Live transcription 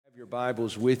Your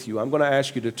Bibles with you. I'm going to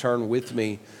ask you to turn with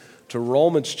me to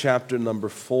Romans chapter number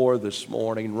 4 this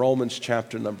morning. Romans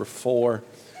chapter number 4.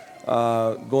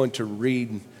 Going to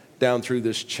read down through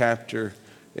this chapter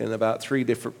in about 3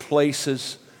 different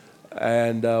places.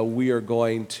 And we are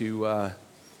going to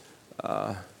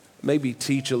maybe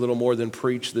teach a little more than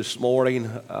preach this morning.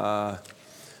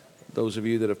 Those of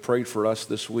you that have prayed for us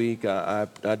this week, I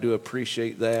do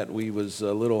appreciate that. We was been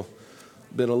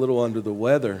a little under the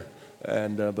weather.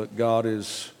 But God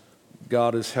is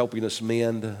helping us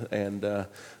mend,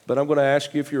 but I'm going to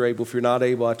ask you if you're able. If you're not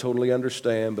able, I totally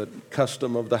understand, but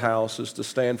custom of the house is to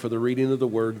stand for the reading of the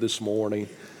Word this morning,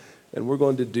 and we're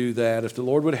going to do that. If the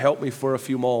Lord would help me for a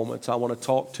few moments, I want to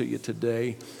talk to you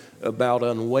today about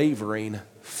unwavering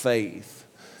faith.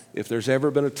 If there's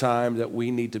ever been a time that we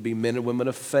need to be men and women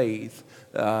of faith,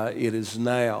 it is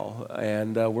now,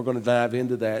 and we're going to dive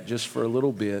into that just for a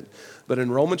little bit. But in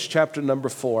Romans chapter number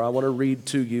 4, I want to read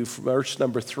to you verse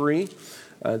number 3.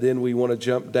 Then we want to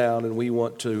jump down and we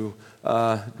want to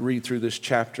read through this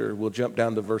chapter. We'll jump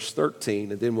down to verse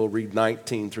 13 and then we'll read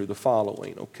 19 through the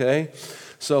following, okay?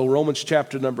 So Romans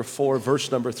chapter number 4,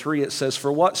 verse number 3, it says,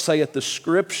 "For what saith the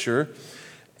Scripture?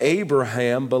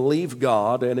 Abraham believed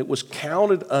God, and it was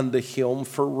counted unto him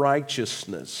for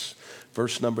righteousness."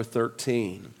 Verse number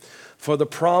 13. "For the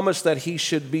promise that he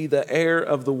should be the heir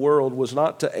of the world was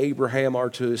not to Abraham or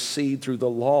to his seed through the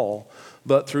law,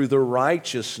 but through the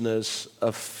righteousness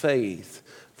of faith."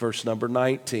 Verse number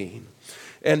 19.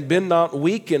 "And been not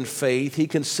weak in faith, he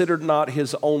considered not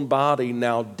his own body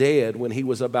now dead when he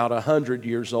was about 100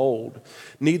 years old,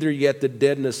 neither yet the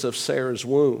deadness of Sarah's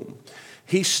womb.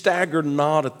 He staggered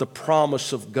not at the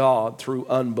promise of God through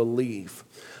unbelief,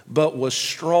 but was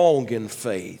strong in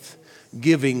faith,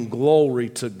 giving glory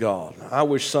to God." I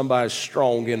wish somebody's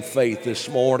strong in faith this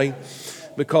morning,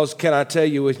 because can I tell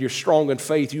you, if you're strong in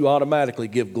faith, you automatically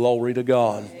give glory to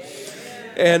God.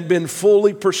 "And been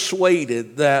fully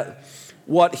persuaded that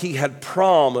what he had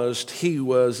promised, he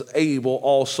was able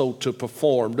also to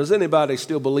perform." Does anybody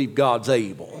still believe God's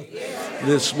able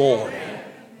this morning?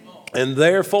 "And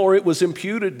therefore it was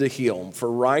imputed to him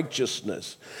for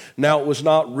righteousness. Now it was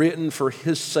not written for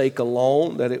his sake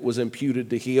alone that it was imputed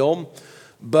to him,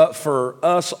 but for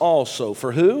us also."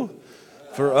 For who?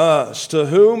 For us, "to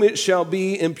whom it shall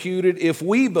be imputed if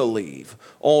we believe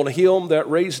on him that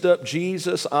raised up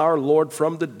Jesus our Lord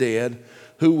from the dead,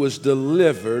 who was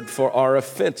delivered for our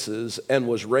offenses and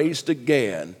was raised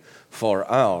again for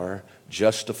our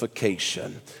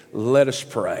justification." Let us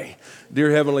pray.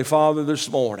 Dear Heavenly Father, this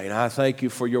morning, I thank you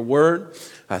for your word.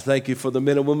 I thank you for the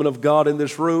men and women of God in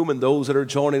this room and those that are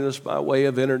joining us by way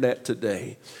of internet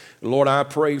today. Lord, I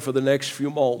pray for the next few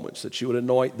moments that you would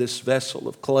anoint this vessel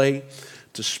of clay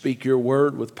to speak your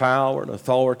word with power and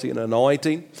authority and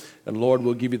anointing. And Lord,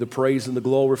 we'll give you the praise and the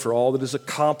glory for all that is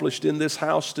accomplished in this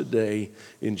house today.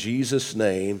 In Jesus'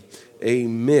 name,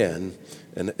 amen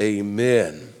and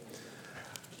amen.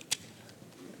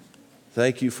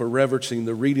 Thank you for reverencing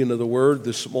the reading of the word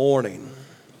this morning.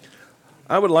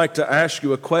 I would like to ask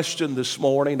you a question this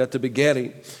morning at the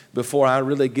beginning before I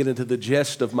really get into the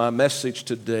gist of my message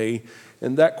today.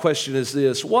 And that question is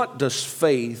this: what does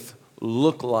faith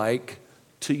look like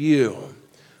to you?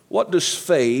 What does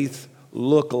faith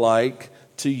look like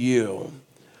to you?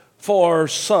 For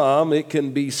some, it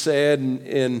can be said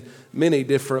in many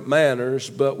different manners,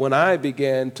 but when I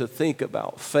began to think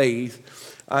about faith,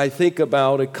 I think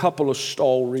about a couple of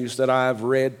stories that I've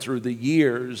read through the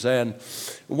years, and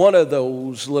one of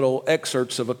those little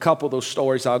excerpts of a couple of those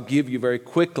stories I'll give you very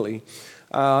quickly.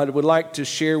 I would like to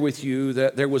share with you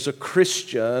that there was a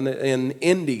Christian in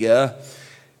India,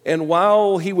 and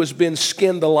while he was being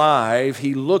skinned alive,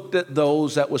 he looked at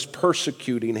those that was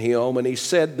persecuting him, and he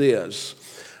said this: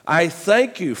 "I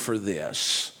thank you for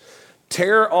this.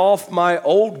 Tear off my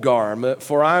old garment,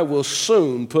 for I will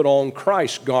soon put on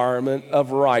Christ's garment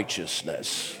of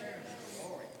righteousness."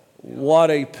 What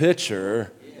a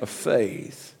picture of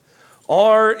faith.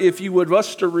 Or if you would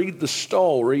us to read the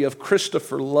story of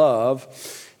Christopher Love,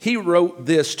 he wrote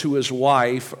this to his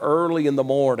wife early in the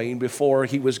morning before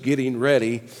he was getting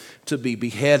ready to be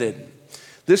beheaded.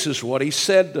 This is what he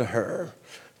said to her: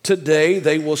 "Today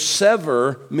they will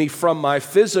sever me from my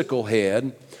physical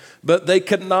head, but they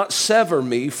could not sever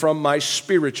me from my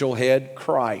spiritual head,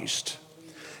 Christ."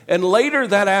 And later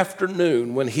that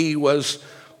afternoon, when he was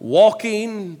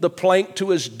walking the plank to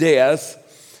his death,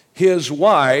 his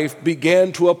wife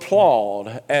began to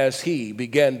applaud as he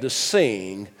began to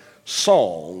sing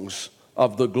songs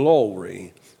of the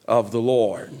glory of the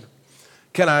Lord.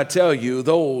 Can I tell you,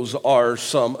 those are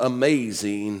some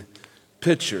amazing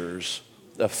pictures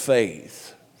of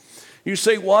faith. You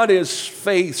say, what is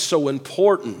faith so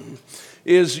important?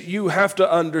 Is you have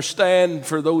to understand,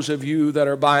 for those of you that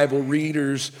are Bible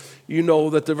readers, you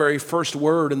know that the very first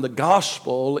word in the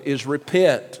gospel is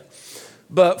repent.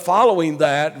 But following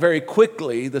that, very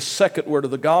quickly, the second word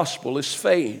of the gospel is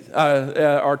faith,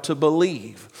 or to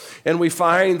believe. And we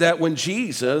find that when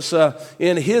Jesus,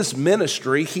 in his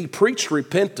ministry, he preached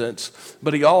repentance,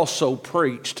 but he also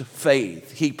preached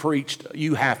faith. He preached,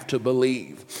 you have to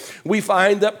believe. We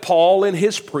find that Paul, in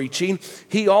his preaching,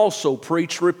 he also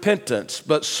preached repentance,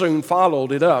 but soon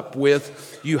followed it up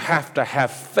with, you have to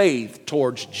have faith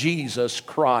towards Jesus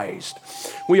Christ.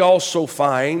 We also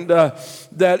find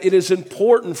that it is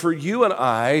important for you and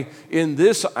I in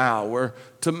this hour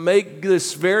to make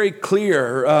this very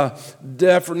clear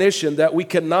definition that we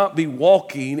cannot be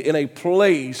walking in a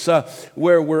place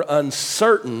where we're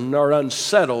uncertain or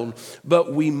unsettled,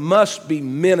 but we must be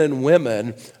men and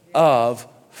women of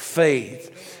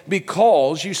faith.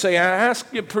 Because you say, I ask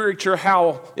you, preacher,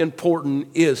 how important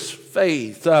is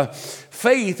faith?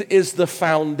 Faith is the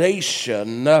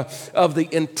foundation of the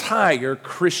entire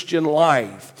Christian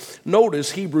life.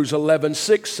 Notice Hebrews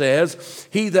 11:6 says,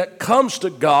 he that comes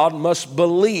to God must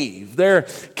believe. There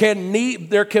can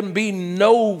be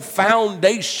no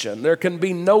foundation, there can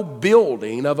be no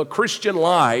building of a Christian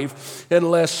life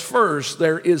unless first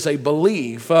there is a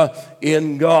belief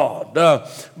in God.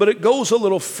 But it goes a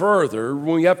little further.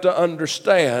 We have to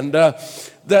understand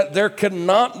that there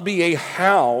cannot be a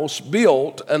house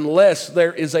built unless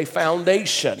there is a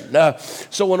foundation.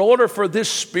 So in order for this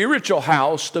spiritual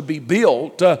house to be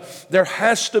built, there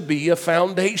has to be a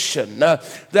foundation.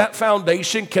 That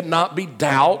foundation cannot be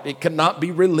doubt, it cannot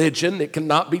be religion, it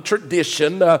cannot be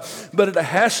tradition, but it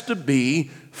has to be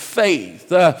faith.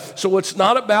 So it's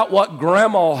not about what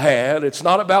grandma had. It's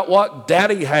not about what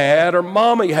daddy had or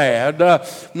mommy had.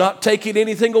 Not taking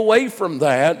anything away from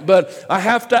that. But I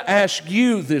have to ask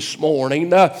you this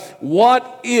morning,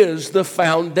 what is the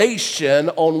foundation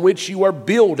on which you are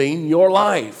building your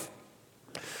life?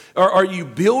 Or are you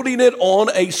building it on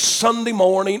a Sunday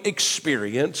morning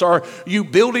experience? Are you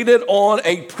building it on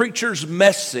a preacher's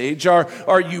message? Or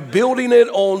are you building it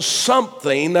on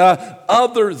something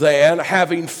other than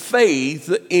having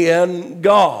faith in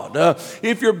God?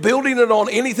 If you're building it on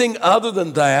anything other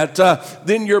than that,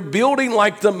 then you're building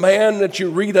like the man that you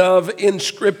read of in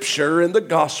Scripture, in the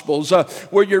Gospels,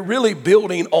 where you're really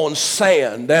building on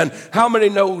sand. And how many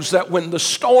knows that when the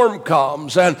storm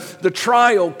comes and the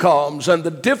trial comes and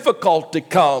the difficulty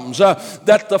comes,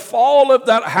 that the fall of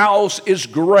that house is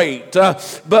great,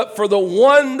 but for the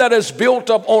one that is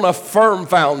built up on a firm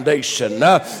foundation,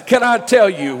 can I tell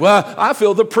you, I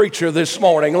feel the preacher this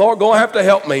morning. Lord, going to have to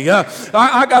help me.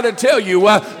 I got to tell you,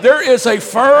 there is a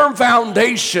firm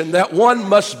foundation that one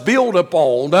must build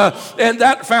upon, and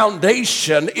that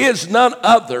foundation is none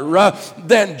other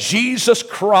than Jesus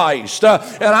Christ.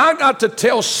 And I got to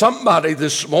tell somebody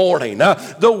this morning,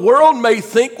 the world may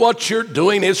think what you're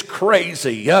doing is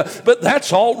crazy, but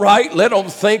that's all right. Let them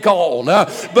think on.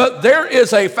 But there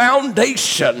is a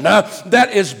foundation that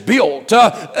is built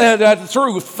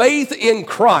through faith in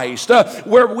Christ,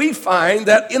 where we find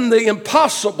that in the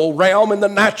impossible realm, in the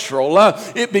natural,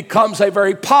 it becomes a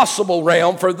very possible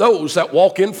realm for those that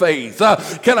walk in faith.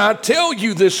 Can I tell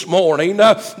you this morning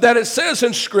that it says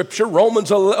in Scripture,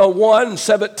 Romans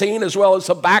 1:17, as well as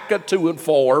Habakkuk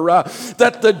 2:4,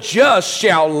 that the just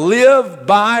shall live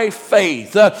by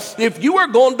faith. If you are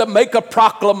going to make a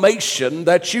proclamation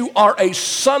that you are a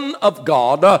son of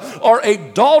God or a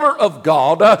daughter of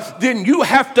God, then you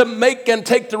have to make and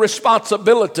take the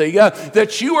responsibility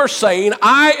that you are saying,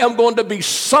 I am going to be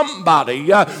somebody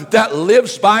that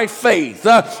lives by faith.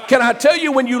 Can I tell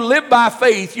you, when you live by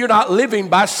faith, you're not living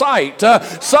by sight.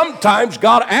 Sometimes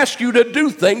God asks you to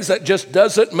do things that just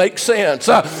doesn't make sense.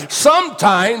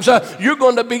 Sometimes you're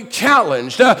going to be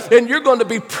challenged and you're going to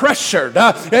be pressured,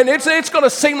 and it's going to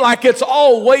seem like it's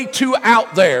all way too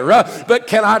out there. But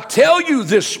can I tell you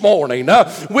this morning,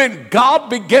 when God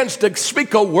begins to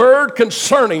speak a word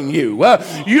concerning you,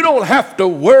 you don't have to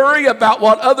worry about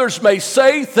what others may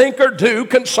say, think, or do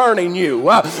concerning you.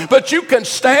 But you can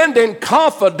stand in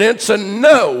confidence and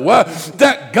know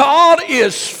that God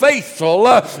is faithful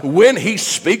when He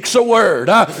speaks a word.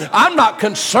 I'm not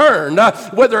concerned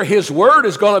whether His word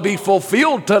is going to be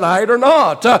fulfilled tonight or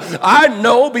not. I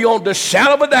know beyond a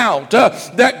shadow of a doubt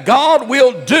that God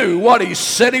will do what He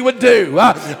said He would do.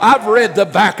 I've read the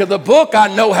back of the book.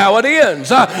 I know how it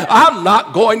ends. I'm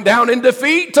not going down in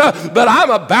defeat, but I'm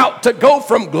about to go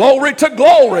from glory to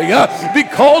glory.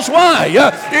 Because why?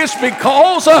 It's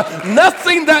because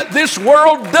nothing that this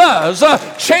world does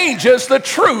changes the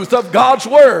truth of God's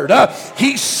word.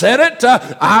 He said it,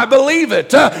 I believe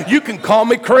it. You can call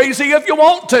me crazy if you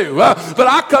want to, but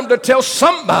I come to tell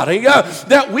somebody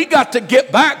that we got to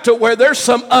get back to where there's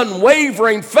some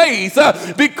unwavering faith,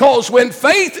 because when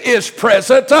faith is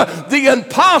present, the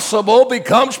impossible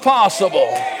becomes possible.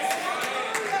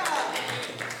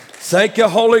 Thank you,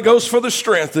 Holy Ghost, for the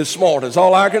strength this morning is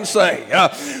all I can say.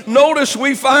 Notice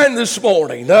we find this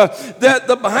morning that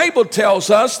the Bible tells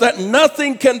us that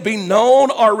nothing can be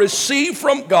known or received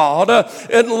from God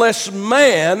unless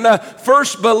man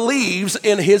first believes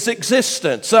in his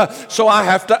existence. So I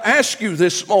have to ask you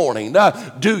this morning,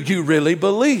 do you really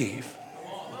believe?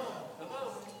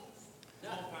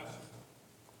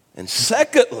 And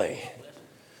secondly,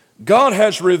 God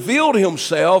has revealed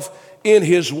himself in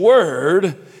his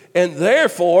word. And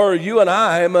therefore, you and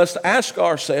I must ask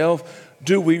ourselves,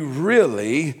 do we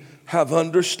really have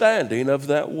understanding of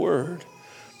that word?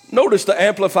 Notice the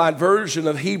Amplified Version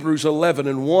of Hebrews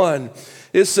 11:1.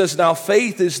 It says, now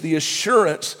faith is the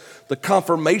assurance, the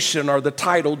confirmation, or the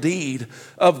title deed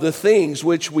of the things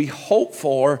which we hope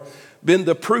for, been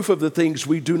the proof of the things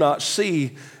we do not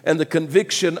see, and the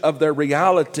conviction of their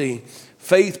reality.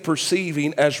 Faith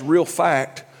perceiving as real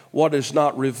fact what is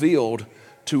not revealed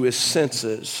to his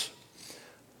senses.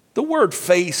 The word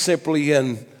faith, simply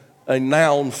in a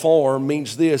noun form,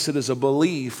 means this: it is a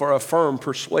belief or a firm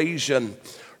persuasion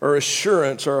or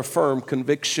assurance or a firm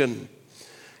conviction.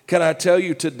 Can I tell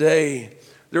you today,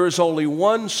 there is only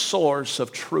one source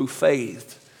of true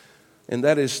faith, and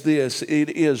that is this: it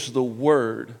is the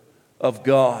Word of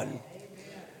God.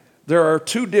 There are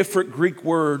two different Greek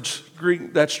words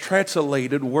that's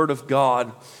translated Word of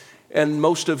God. And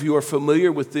most of you are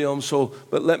familiar with them,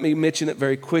 but let me mention it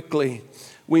very quickly.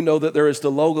 We know that there is the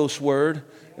Logos word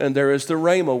and there is the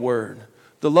Rhema word.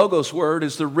 The Logos word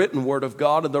is the written word of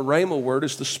God, and the Rhema word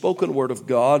is the spoken word of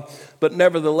God. But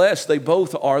nevertheless, they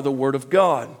both are the word of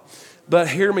God. But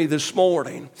hear me this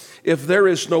morning. If there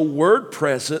is no word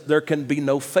present, there can be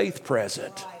no faith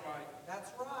present.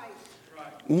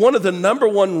 One of the number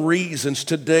one reasons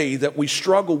today that we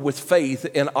struggle with faith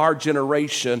in our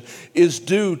generation is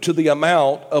due to the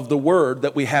amount of the word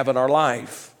that we have in our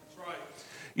life.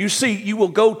 You see, you will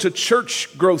go to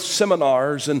church growth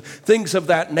seminars and things of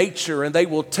that nature, and they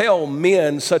will tell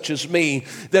men such as me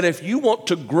that if you want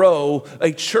to grow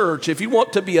a church, if you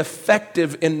want to be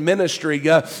effective in ministry,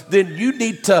 then you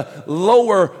need to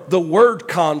lower the word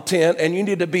content, and you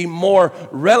need to be more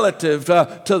relative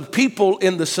to people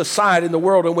in the society, in the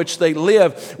world in which they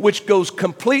live, which goes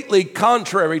completely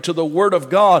contrary to the word of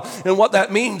God. And what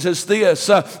that means is this,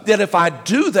 that if I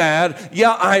do that,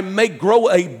 I may grow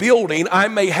a building, I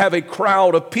may have a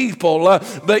crowd of people,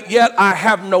 but yet I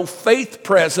have no faith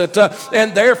present,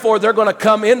 and therefore they're going to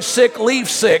come in sick, leave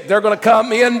sick. They're going to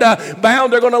come in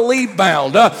bound, they're going to leave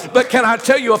bound. But can I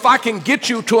tell you, if I can get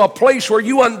you to a place where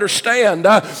you understand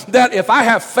that if I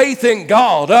have faith in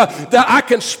God, that I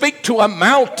can speak to a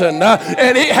mountain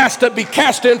and it has to be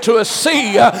cast into a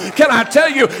sea. Can I tell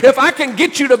you, if I can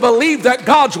get you to believe that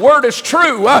God's word is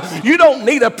true, you don't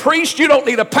need a priest, you don't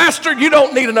need a pastor, you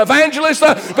don't need an evangelist,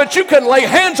 but you can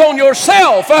lay hands on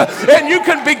yourself and you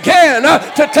can begin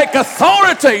to take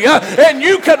authority and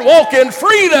you can walk in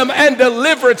freedom and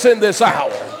deliverance in this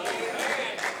hour.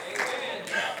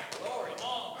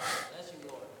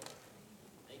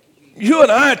 You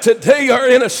and I today are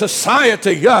in a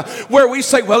society where we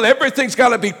say, well, everything's got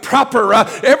to be proper.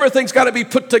 Everything's got to be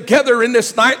put together in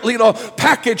this nice little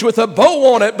package with a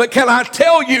bow on it. But can I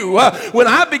tell you, when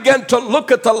I began to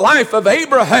look at the life of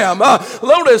Abraham,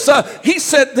 notice he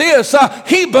said this,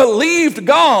 he believed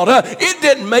God. It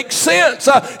didn't make sense.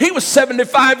 He was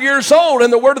 75 years old,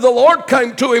 and the word of the Lord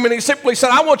came to him, and he simply said,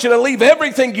 I want you to leave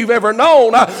everything you've ever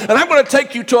known, and I'm going to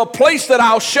take you to a place that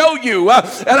I'll show you,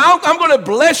 and I'm going to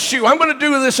bless you. I'm going to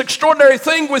do this extraordinary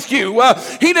thing with you.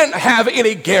 He didn't have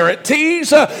any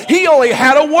guarantees. He only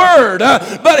had a word,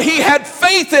 but he had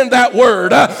faith in that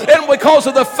word. And because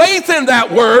of the faith in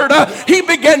that word, he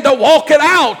began to walk it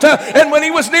out. And when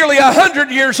he was nearly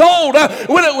 100 years old,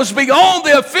 when it was beyond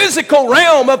the physical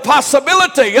realm of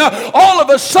possibility, all of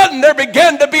a sudden there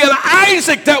began to be an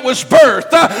Isaac that was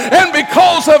birthed. And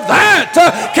because of that,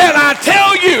 can I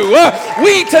tell you,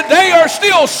 we today are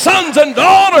still sons and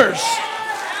daughters.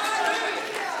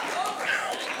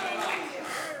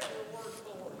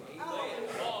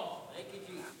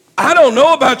 I don't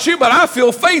know about you, but I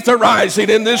feel faith arising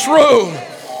in this room.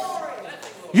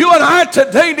 You and I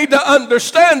today need to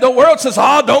understand the world says,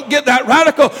 oh, don't get that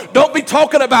radical. Don't be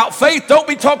talking about faith. Don't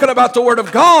be talking about the Word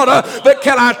of God. But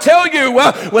can I tell you,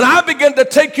 when I begin to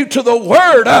take you to the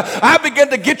Word, I begin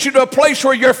to get you to a place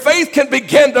where your faith can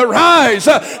begin to rise.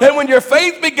 And when your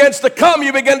faith begins to come,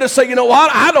 you begin to say, you know what?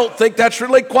 I don't think that's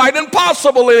really quite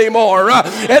impossible anymore.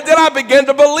 And then I begin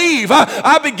to believe.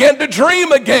 I begin to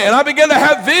dream again. I begin to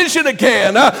have vision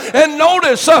again. And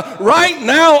notice, right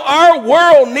now, our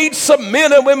world needs some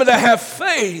men and women to have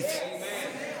faith.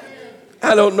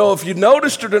 I don't know if you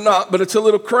noticed it or not, but it's a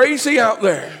little crazy out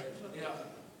there.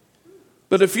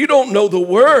 But if you don't know the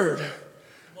Word,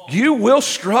 you will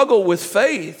struggle with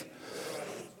faith.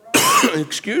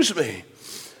 Excuse me.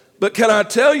 But can I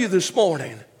tell you this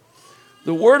morning,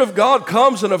 the Word of God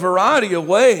comes in a variety of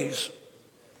ways.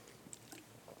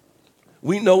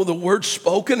 We know the word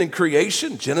spoken in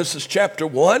creation, Genesis chapter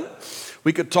 1.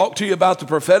 We could talk to you about the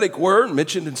prophetic word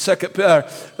mentioned in 2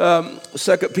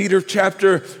 Peter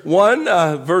chapter 1,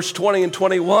 verse 20 and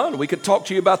 21. We could talk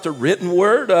to you about the written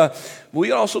word. We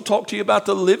also talk to you about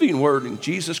the living word in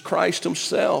Jesus Christ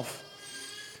himself.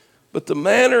 But the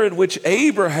manner in which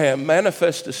Abraham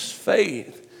manifests his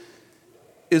faith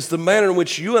is the manner in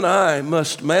which you and I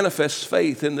must manifest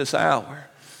faith in this hour.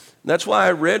 That's why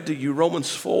I read to you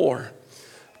Romans 4.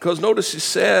 Because notice he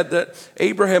said that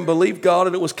Abraham believed God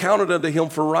and it was counted unto him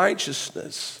for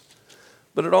righteousness.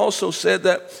 But it also said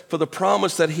that for the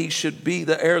promise that he should be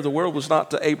the heir of the world was not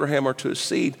to Abraham or to his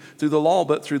seed through the law,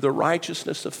 but through the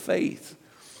righteousness of faith.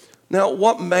 Now,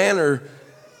 what manner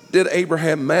did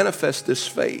Abraham manifest this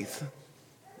faith?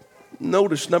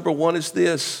 Notice number one is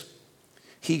this.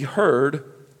 He heard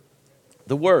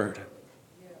the word.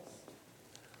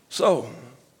 So,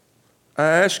 I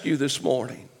ask you this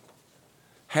morning,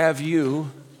 have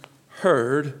you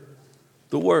heard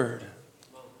the word?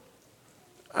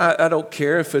 I don't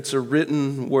care if it's a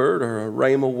written word or a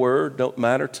rhema word, don't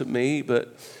matter to me,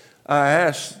 but I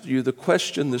asked you the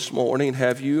question this morning,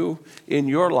 have you in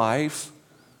your life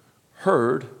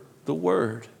heard the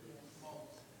word?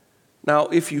 Now,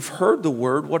 if you've heard the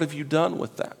word, what have you done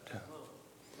with that?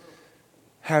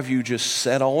 Have you just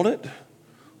sat on it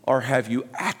or have you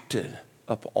acted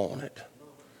upon it?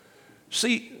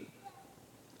 See,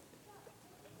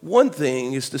 one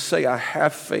thing is to say I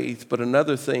have faith, but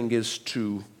another thing is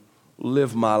to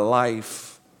live my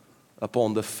life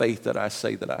upon the faith that I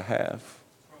say that I have.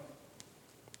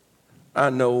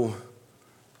 I know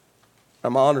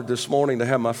I'm honored this morning to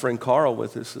have my friend Carl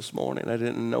with us this morning. I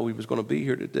didn't know he was going to be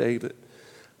here today, but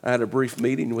I had a brief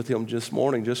meeting with him this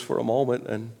morning just for a moment,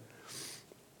 and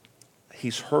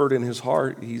he's heard in his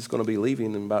heart he's going to be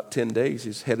leaving in about 10 days.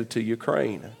 He's headed to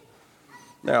Ukraine.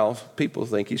 Now, people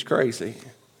think he's crazy.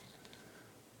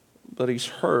 But he's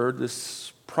heard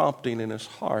this prompting in his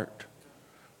heart.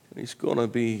 And he's going to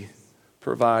be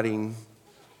providing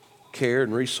care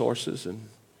and resources and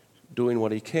doing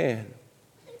what he can.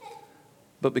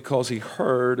 But because he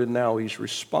heard and now he's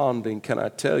responding, can I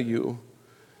tell you,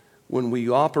 when we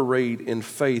operate in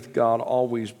faith, God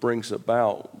always brings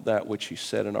about that which he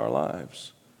said in our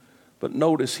lives. But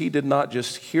notice, he did not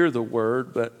just hear the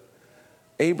word, but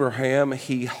Abraham,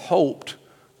 he hoped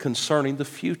concerning the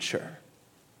future.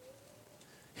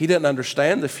 He didn't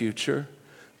understand the future,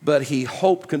 but he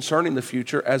hoped concerning the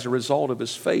future as a result of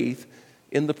his faith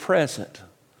in the present.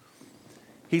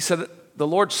 He said, the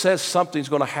Lord says something's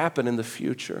going to happen in the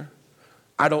future.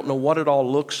 I don't know what it all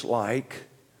looks like,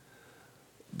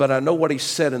 but I know what he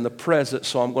said in the present,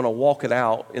 so I'm going to walk it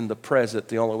out in the present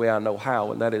the only way I know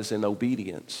how, and that is in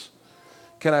obedience.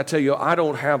 Can I tell you, I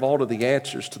don't have all of the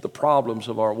answers to the problems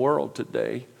of our world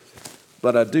today,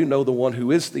 but I do know the one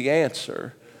who is the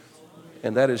answer,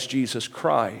 and that is Jesus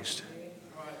Christ.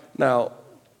 Now,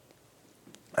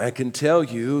 I can tell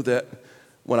you that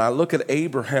when I look at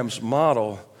Abraham's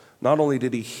model, not only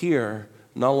did he hear,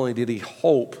 not only did he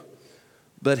hope,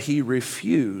 but he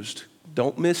refused.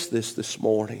 Don't miss this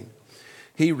morning.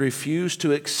 He refused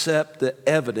to accept the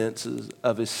evidences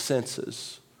of his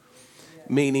senses.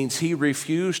 Meaning he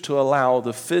refused to allow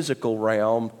the physical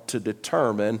realm to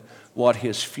determine what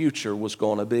his future was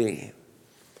going to be.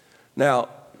 Now,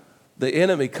 the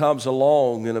enemy comes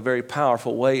along in a very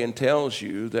powerful way and tells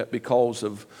you that because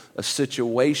of a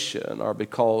situation or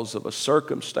because of a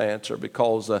circumstance or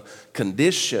because of a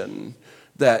condition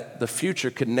that the future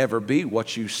can never be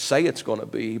what you say it's going to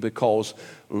be, because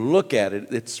look at it,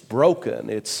 it's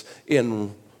broken, it's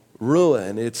in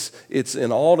ruin, it's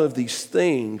in all of these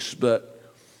things. But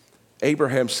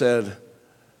Abraham said,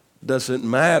 doesn't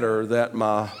matter that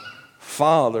my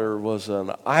father was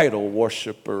an idol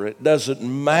worshiper. It doesn't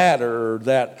matter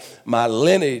that my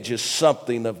lineage is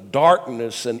something of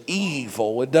darkness and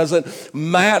evil. It doesn't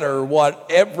matter what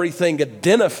everything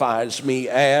identifies me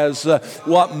as.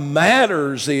 What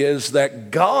matters is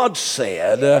that God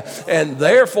said, and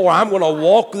therefore I'm going to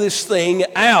walk this thing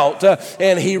out.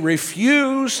 And he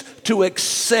refused to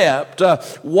accept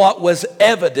what was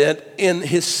evident in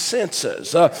his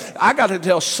senses. I got to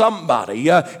tell somebody,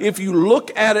 if you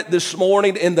look at it this morning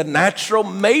in the natural,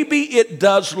 maybe it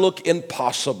does look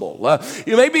impossible.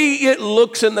 Maybe it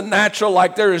looks in the natural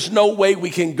like there is no way we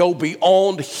can go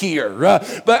beyond here.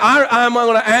 But I'm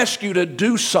going to ask you to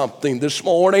do something this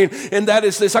morning, and that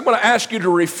is this. I'm going to ask you to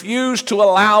refuse to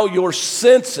allow your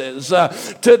senses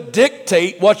to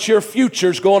dictate what your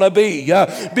future's going to be.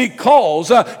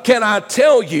 Because, can I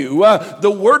tell you,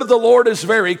 the word of the Lord is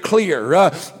very clear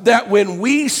that when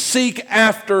we seek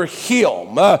after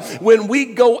Him, when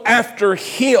we go after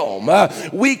Him,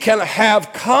 we can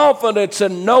have confidence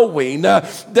in knowing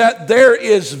that there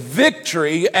is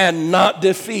victory and not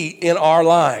defeat in our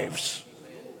lives.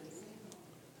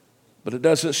 But it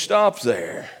doesn't stop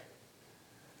there.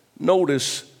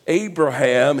 Notice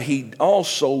Abraham, he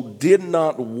also did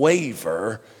not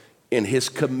waver in his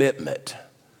commitment.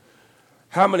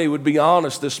 How many would be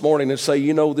honest this morning and say,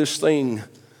 you know, this thing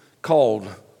called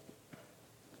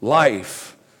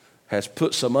life has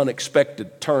put some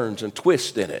unexpected turns and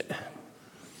twists in it.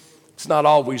 It's not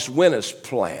always went as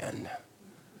planned.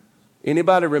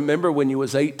 Anybody remember when you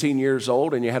was 18 years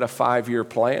old and you had a 5-year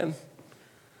plan?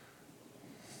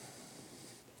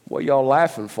 What y'all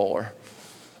laughing for?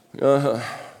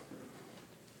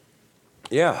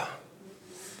 Yeah.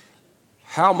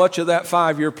 How much of that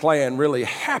 5-year plan really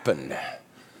happened?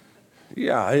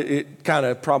 Yeah, it kind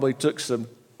of probably took some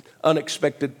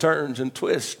unexpected turns and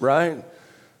twists, right?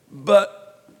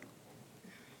 But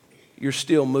you're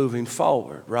still moving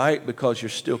forward, right? Because you're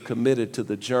still committed to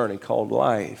the journey called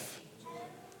life.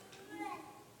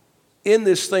 In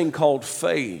this thing called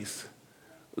faith,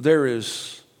 there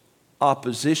is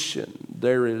opposition,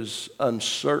 there is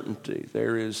uncertainty,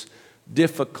 there is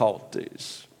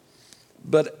difficulties.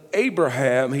 But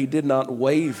Abraham, he did not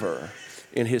waver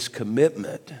in his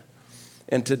commitment.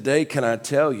 And today, can I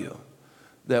tell you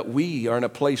that we are in a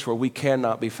place where we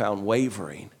cannot be found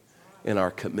wavering in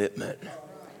our commitment.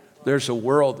 There's a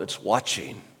world that's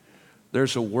watching.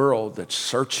 There's a world that's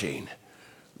searching.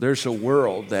 There's a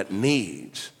world that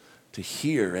needs to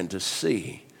hear and to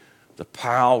see the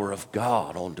power of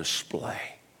God on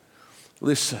display.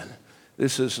 Listen,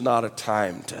 this is not a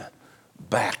time to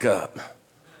back up,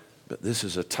 but this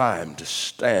is a time to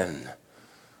stand.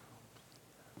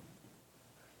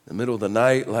 In the middle of the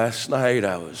night, last night,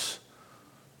 I was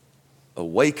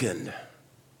awakened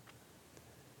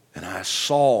and I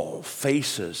saw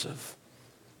faces of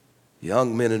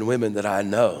young men and women that I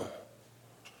know.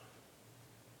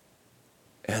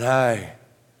 And I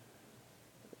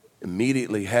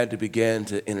immediately had to begin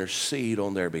to intercede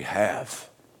on their behalf.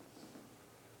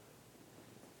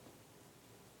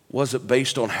 Was it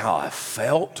based on how I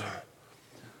felt?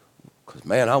 Because,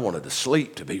 man, I wanted to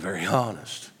sleep, to be very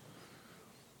honest.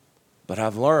 But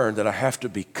I've learned that I have to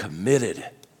be committed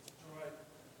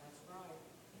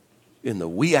in the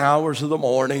wee hours of the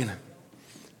morning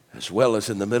as well as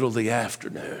in the middle of the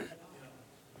afternoon.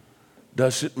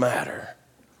 Does it matter?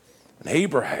 And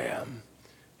Abraham,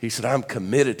 he said, I'm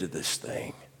committed to this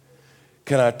thing.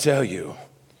 Can I tell you,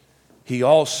 he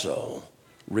also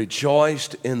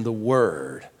rejoiced in the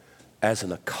word as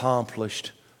an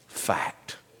accomplished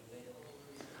fact.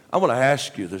 I want to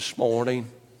ask you this morning,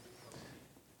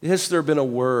 has there been a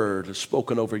word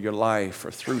spoken over your life or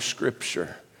through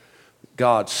Scripture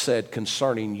God said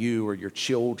concerning you or your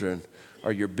children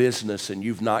or your business and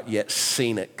you've not yet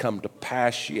seen it come to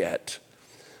pass yet?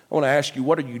 I want to ask you,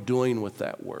 what are you doing with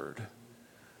that word?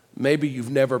 Maybe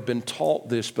you've never been taught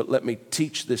this, but let me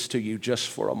teach this to you just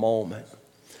for a moment.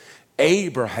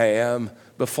 Abraham,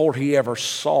 before he ever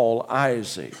saw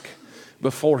Isaac,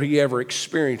 before he ever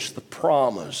experienced the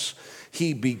promise,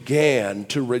 he began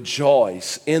to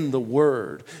rejoice in the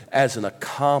word as an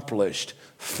accomplished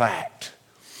fact.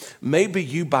 Maybe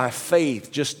you by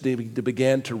faith just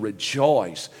began to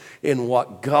rejoice in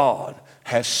what God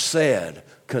has said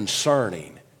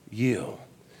concerning you.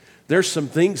 There's some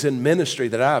things in ministry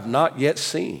that I have not yet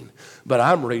seen, but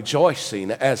I'm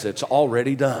rejoicing as it's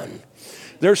already done.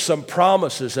 There's some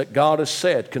promises that God has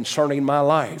said concerning my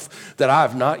life that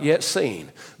I've not yet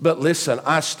seen. But listen,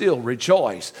 I still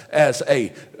rejoice as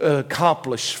a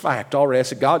accomplished fact. Already, I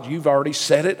said, God, you've already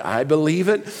said it. I believe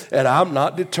it, and I'm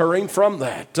not deterring from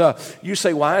that. You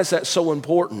say, why is that so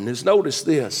important? Is notice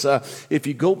this. If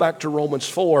you go back to Romans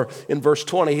 4 in verse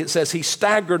 20, it says, he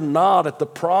staggered not at the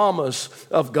promise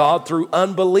of God through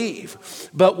unbelief,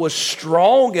 but was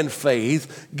strong in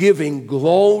faith, giving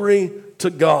glory to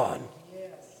God.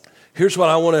 Here's what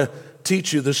I want to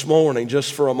teach you this morning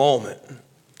just for a moment.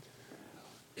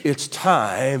 It's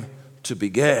time to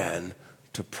begin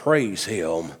to praise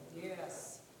Him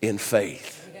in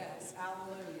faith.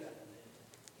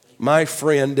 My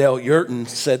friend Dale Yurton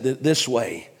said it this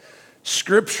way: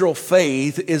 scriptural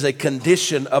faith is a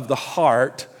condition of the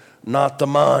heart, not the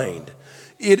mind.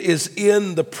 It is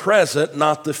in the present,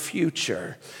 not the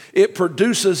future. It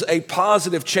produces a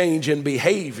positive change in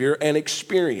behavior and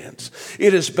experience.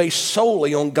 It is based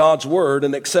solely on God's word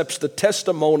and accepts the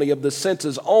testimony of the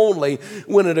senses only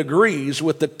when it agrees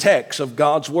with the text of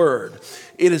God's word.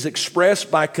 It is expressed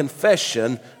by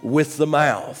confession with the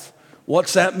mouth.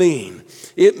 What's that mean?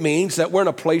 It means that we're in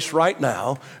a place right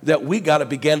now that we got to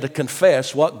begin to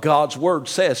confess what God's word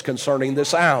says concerning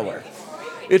this hour.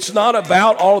 It's not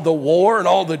about all the war and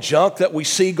all the junk that we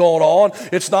see going on.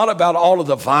 It's not about all of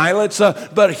the violence,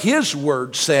 but His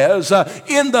word says,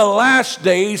 in the last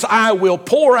days I will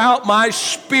pour out my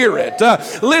Spirit.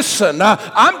 Listen,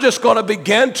 I'm just going to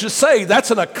begin to say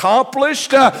that's an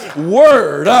accomplished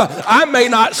word. I may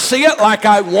not see it like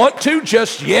I want to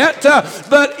just yet,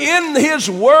 but in His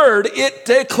word it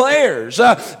declares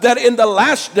that in the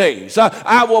last days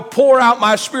I will pour out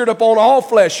my Spirit upon all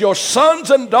flesh. Your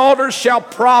sons and daughters shall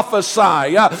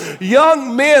prophesy.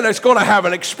 Young men is going to have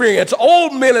an experience.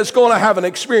 Old men is going to have an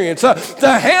experience.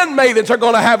 The handmaidens are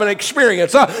going to have an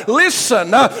experience.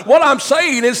 Listen, what I'm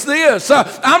saying is this.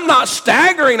 I'm not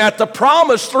staggering at the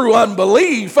promise through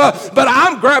unbelief, but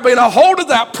I'm grabbing a hold of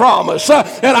that promise.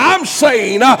 And I'm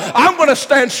saying I'm going to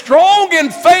stand strong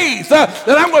in faith.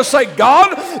 And I'm going to say,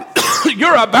 God,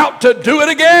 you're about to do it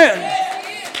again.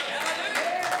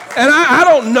 And I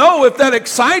don't know if that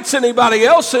excites anybody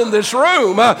else in this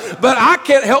room, but I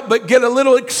can't help but get a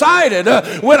little excited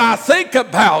when I think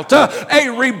about a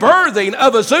rebirthing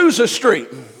of Azusa Street.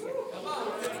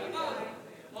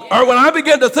 Or when I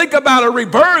begin to think about a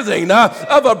rebirthing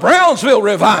of a Brownsville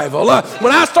revival,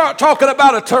 when I start talking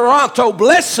about a Toronto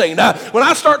blessing, when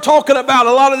I start talking about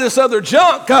a lot of this other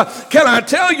junk, can I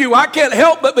tell you, I can't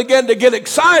help but begin to get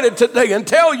excited today and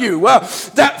tell you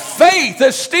that faith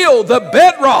is still the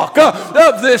bedrock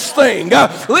of this thing.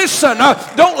 Listen,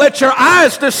 don't let your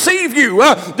eyes deceive you.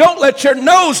 Don't let your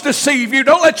nose deceive you.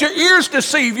 Don't let your ears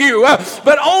deceive you.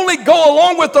 But only go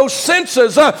along with those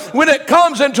senses when it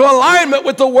comes into alignment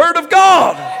with the Word of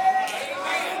God.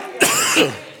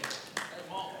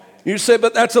 You say,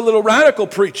 but that's a little radical,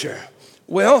 preacher.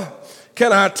 Well,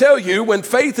 can I tell you, when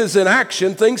faith is in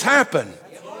action, things happen.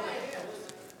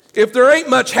 If there ain't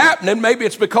much happening, maybe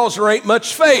it's because there ain't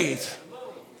much faith.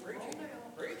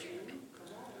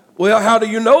 Well, how do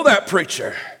you know that,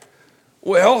 preacher?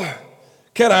 Well,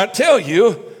 can I tell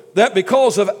you that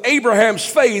because of Abraham's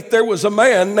faith, there was a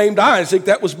man named Isaac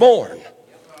that was born?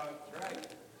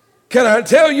 Can I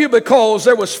tell you, because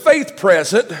there was faith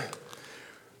present,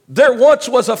 there once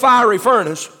was a fiery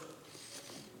furnace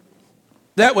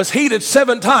that was heated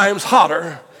 7 times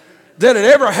hotter than it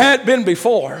ever had been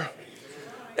before.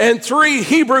 And 3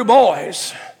 Hebrew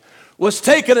boys was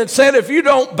taken and said, if you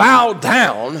don't bow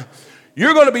down,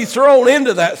 you're going to be thrown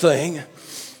into that thing.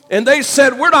 And they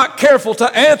said, we're not careful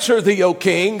to answer thee, O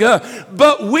king,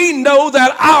 but we know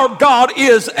that our God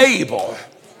is able.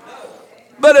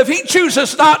 But if He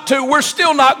chooses not to, we're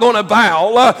still not going to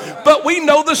bow. But we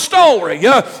know the story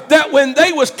that when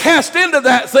they was cast into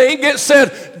that thing, it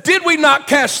said, did we not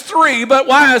cast 3? But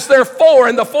why is there 4?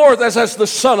 And the 4th is as the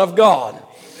Son of God.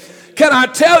 Can I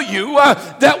tell you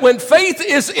that when faith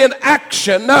is in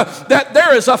action, that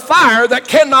there is a fire that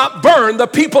cannot burn the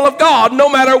people of God no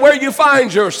matter where you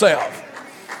find yourself?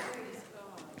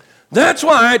 That's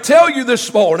why I tell you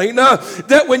this morning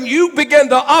that when you begin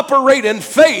to operate in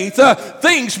faith,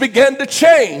 things begin to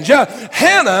change.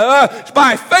 Hannah,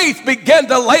 by faith, began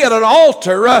to lay at an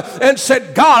altar and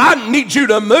said, God, I need you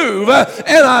to move.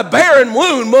 And a barren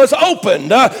womb was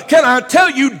opened. Can I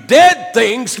tell you, dead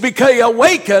things become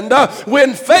awakened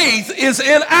when faith is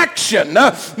in action.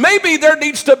 Maybe there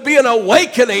needs to be an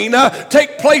awakening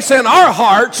take place in our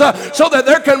hearts so that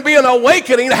there can be an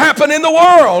awakening happen in the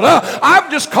world. I'm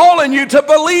just calling calling you to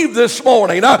believe this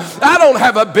morning. I don't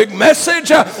have a big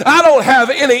message. I don't have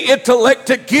any intellect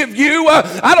to give you.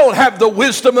 I don't have the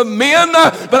wisdom of men.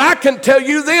 But I can tell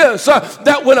you this,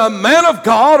 that when a man of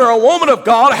God or a woman of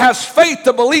God has faith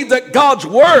to believe that God's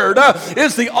word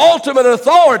is the ultimate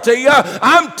authority,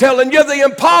 I'm telling you the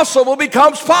impossible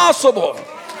becomes possible.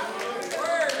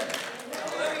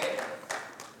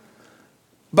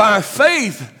 By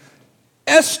faith,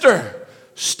 Esther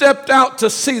stepped out to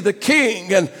see the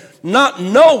king, and not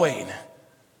knowing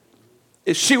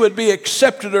if she would be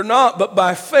accepted or not, but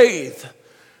by faith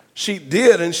she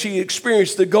did, and she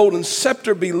experienced the golden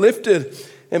scepter be lifted,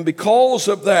 and because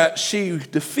of that she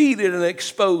defeated and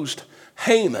exposed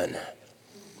Haman.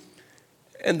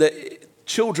 And the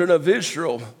children of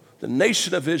Israel, the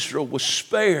nation of Israel, was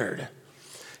spared.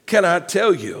 Can I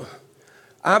tell you,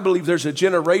 I believe there's a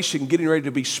generation getting ready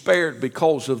to be spared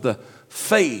because of the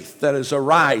faith that is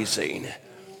arising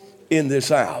in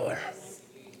this hour.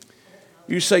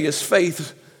 You say, is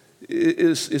faith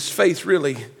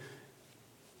really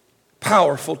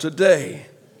powerful today?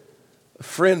 A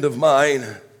friend of mine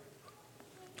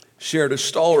shared a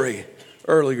story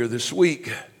earlier this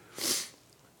week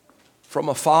from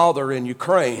a father in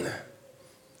Ukraine.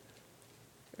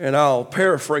 And I'll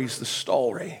paraphrase the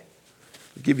story.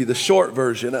 I'll give you the short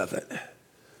version of it.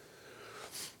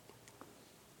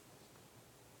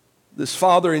 This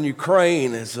father in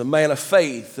Ukraine is a man of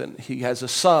faith, and he has a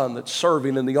son that's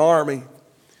serving in the army.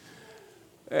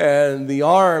 And the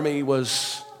army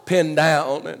was pinned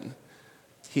down, and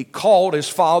he called his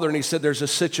father and he said, there's a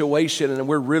situation and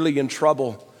we're really in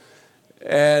trouble.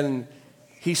 And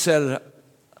he said,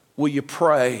 will you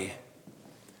pray?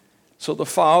 So the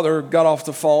father got off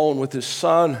the phone with his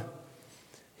son.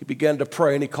 He began to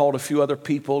pray, and he called a few other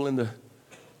people in the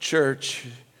church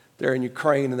there in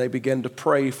Ukraine, and they began to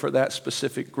pray for that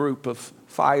specific group of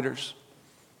fighters.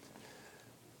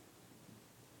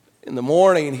 In the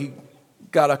morning, he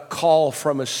got a call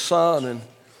from his son, and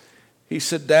he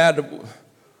said, Dad,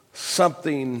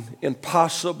 something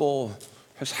impossible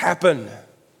has happened.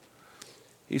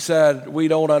 He said, we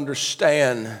don't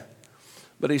understand.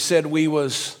 But he said, we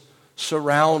was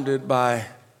surrounded by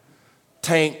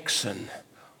tanks and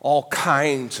all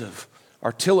kinds of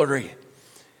artillery,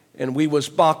 and we was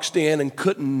boxed in and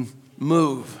couldn't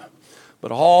move.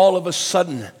 But all of a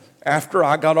sudden, after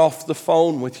I got off the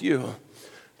phone with you,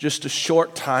 just a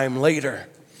short time later,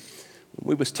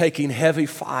 we was taking heavy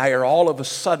fire. All of a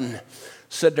sudden,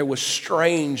 said there was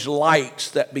strange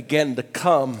lights that began to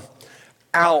come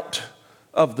out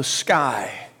of the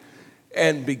sky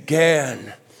and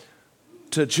began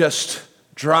to just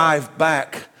drive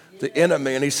back the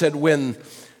enemy. And he said, when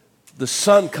the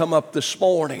sun come up this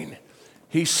morning,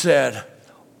 he said,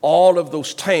 all of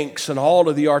those tanks and all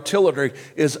of the artillery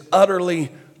is utterly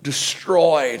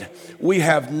destroyed. We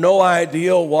have no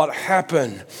idea what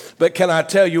happened. But can I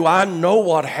tell you, I know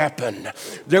what happened.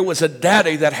 There was a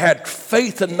daddy that had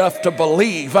faith enough to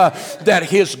believe that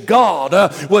his God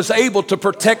was able to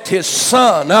protect his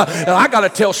son. And I got to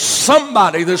tell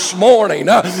somebody this morning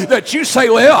that you say,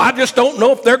 well, I just don't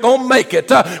know if they're going to make it.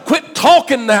 Quit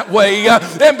talking that way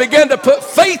and begin to put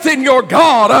faith in your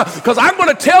God, because I'm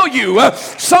going to tell you,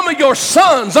 some of your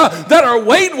sons that are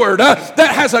wayward,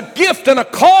 that has a gift and a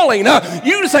calling,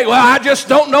 you say, well, I just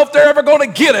don't know if they're ever going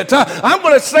to get it. I'm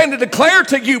going to stand to declare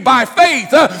to you by faith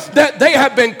that they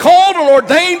have been called and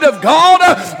ordained of God.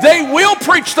 They will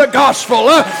preach the gospel.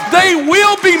 They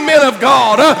will be men of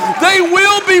God. They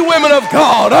will be women of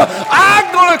God.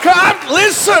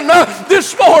 Listen,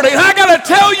 this morning, I got to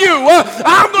tell you,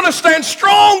 I'm going to stand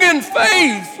strong in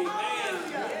faith.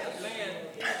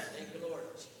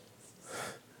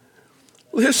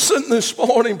 Listen this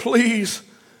morning, please.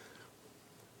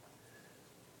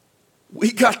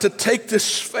 We got to take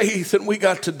this faith and we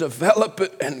got to develop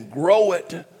it and grow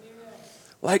it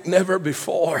like never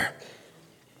before.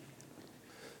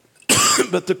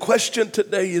 But the question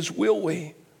today is, will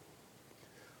we?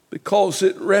 Because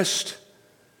it rests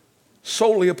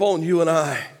solely upon you and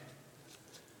I.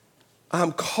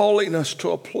 I'm calling us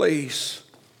to a place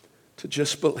to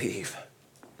just believe.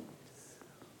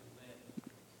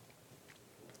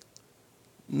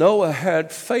 Noah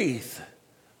had faith,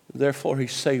 therefore he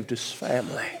saved his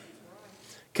family.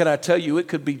 Can I tell you, it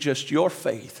could be just your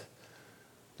faith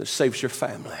that saves your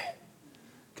family.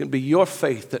 It can be your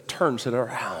faith that turns it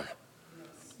around.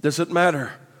 Doesn't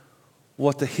matter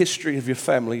what the history of your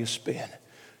family has been.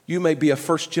 You may be a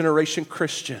first-generation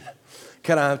Christian.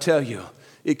 Can I tell you,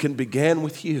 it can begin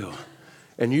with you,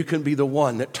 and you can be the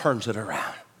one that turns it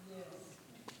around.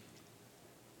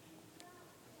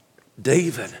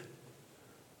 David,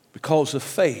 because of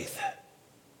faith,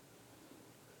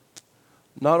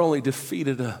 not only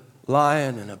defeated a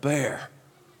lion and a bear,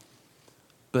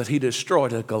 but he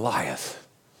destroyed a Goliath.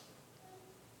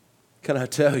 Can I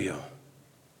tell you,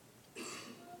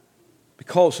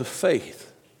 because of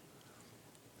faith,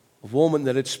 a woman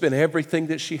that had spent everything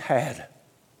that she had,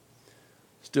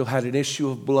 still had an issue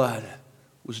of blood,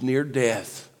 was near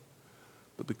death,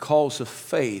 but because of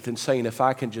faith and saying, if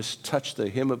I can just touch the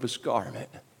hem of his garment,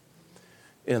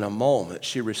 in a moment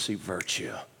she received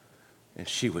virtue and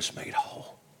she was made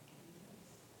whole.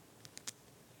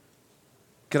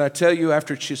 Can I tell you,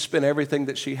 after she spent everything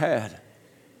that she had,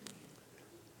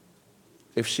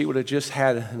 if she would have just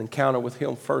had an encounter with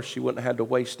him first, she wouldn't have had to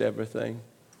waste everything.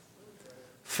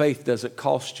 Faith doesn't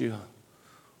cost you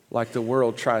like the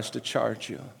world tries to charge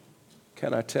you.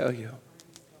 Can I tell you?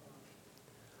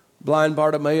 Blind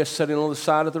Bartimaeus sitting on the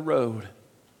side of the road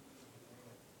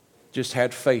just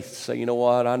had faith to say, you know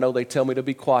what, I know they tell me to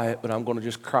be quiet, but I'm going to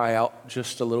just cry out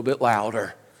just a little bit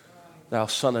louder. Thou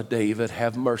Son of David,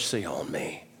 have mercy on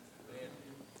me.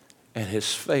 And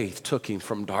his faith took him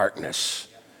from darkness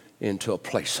into a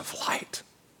place of light.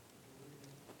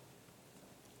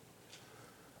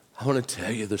 I want to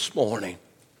tell you this morning,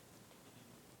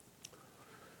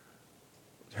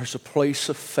 there's a place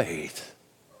of faith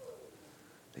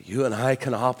that you and I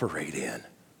can operate in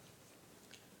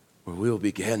where we'll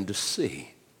begin to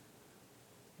see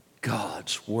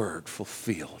God's word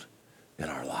fulfilled in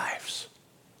our lives.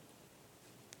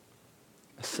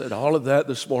 I said all of that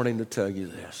this morning to tell you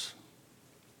this.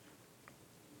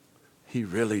 He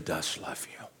really does love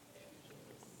you.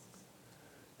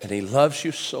 And he loves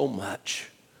you so much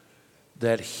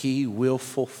that he will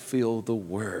fulfill the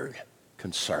word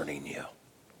concerning you.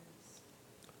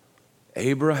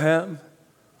 Abraham,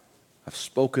 I've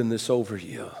spoken this over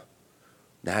you.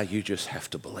 Now you just have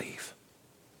to believe.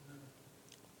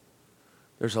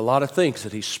 There's a lot of things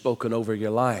that he's spoken over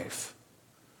your life,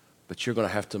 but you're going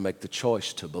to have to make the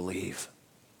choice to believe.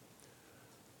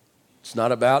 It's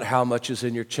not about how much is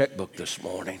in your checkbook this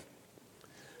morning.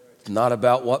 It's not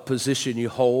about what position you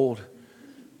hold.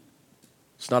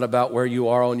 It's not about where you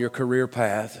are on your career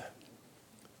path.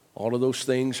 All of those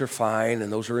things are fine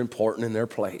and those are important in their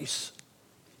place.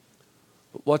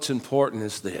 But what's important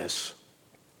is this.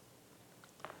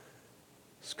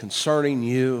 It's concerning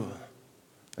you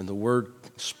and the word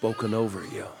spoken over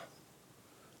you.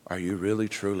 Are you really,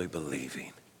 truly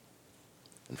believing?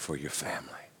 And for your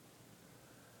family.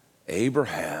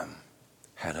 Abraham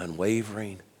had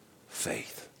unwavering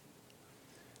faith.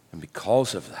 And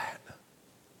because of that,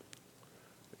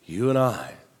 you and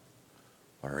I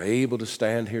are able to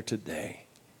stand here today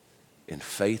in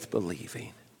faith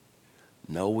believing,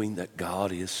 knowing that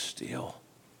God is still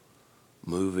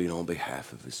moving on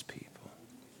behalf of his people.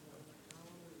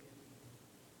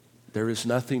 There is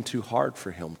nothing too hard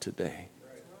for him today.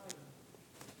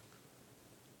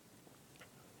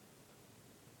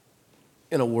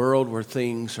 In a world where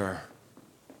things are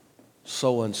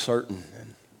so uncertain,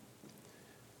 and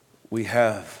we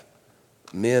have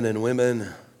men and women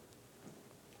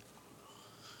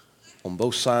on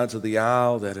both sides of the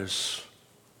aisle that is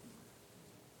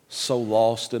so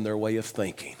lost in their way of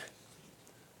thinking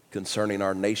concerning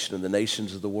our nation and the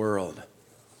nations of the world.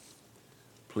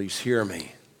 Please hear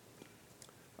me.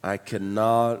 I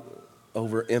cannot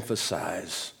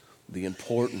overemphasize the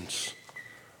importance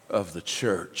of the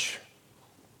church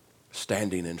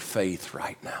standing in faith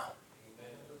right now.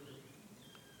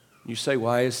 You say,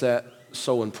 why is that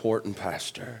so important,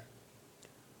 Pastor?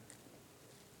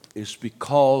 It's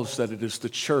because that it is the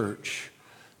church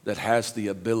that has the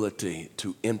ability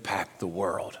to impact the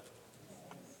world.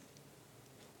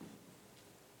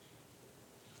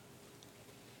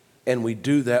 And we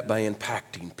do that by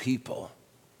impacting people.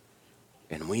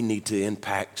 And we need to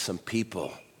impact some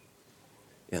people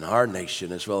in our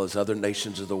nation as well as other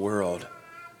nations of the world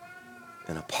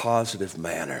in a positive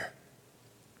manner.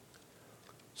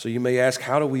 So you may ask,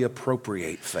 how do we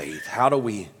appropriate faith? How do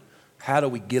we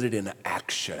get it into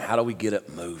action? How do we get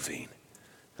it moving?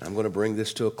 And I'm going to bring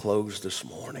this to a close this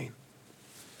morning.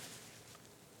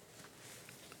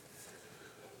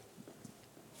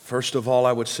 First of all,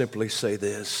 I would simply say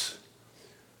this.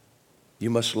 You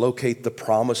must locate the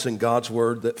promise in God's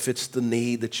word that fits the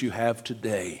need that you have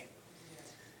today.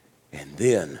 And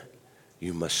then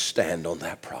you must stand on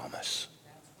that promise.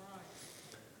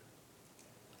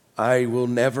 I will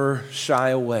never shy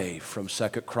away from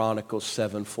 2 Chronicles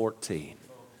 7:14.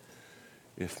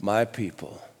 If my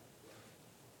people,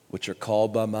 which are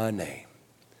called by my name,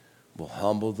 will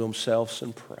humble themselves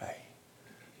and pray,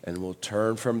 and will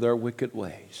turn from their wicked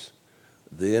ways,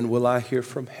 then will I hear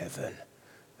from heaven,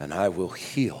 and I will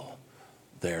heal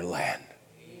their land.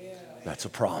 That's a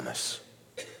promise.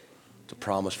 It's a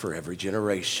promise for every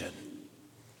generation.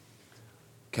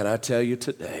 Can I tell you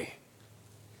today,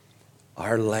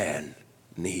 our land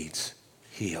needs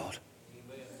healed.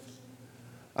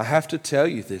 I have to tell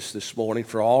you this morning,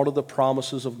 for all of the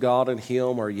promises of God in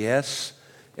Him are yes,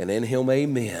 and in Him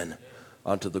amen,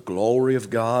 unto the glory of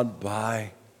God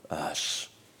by us.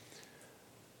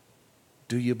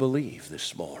 Do you believe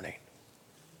this morning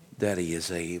that He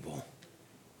is able?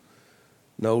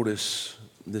 Notice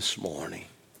this morning,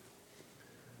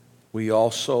 we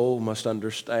also must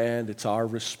understand it's our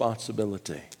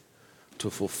responsibility to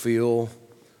fulfill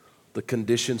the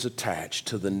conditions attached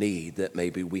to the need that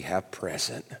maybe we have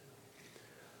present.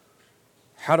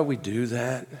 How do we do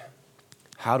that?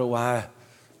 How do I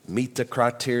meet the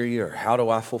criteria, or how do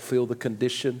I fulfill the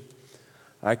condition?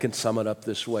 I can sum it up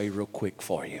this way real quick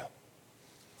for you.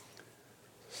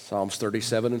 Psalms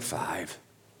 37:5.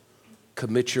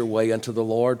 Commit your way unto the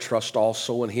Lord, trust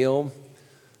also in Him,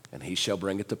 and He shall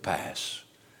bring it to pass.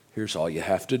 Here's all you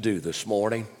have to do this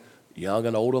morning, young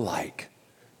and old alike.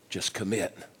 Just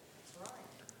commit.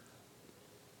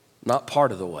 Not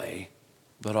part of the way,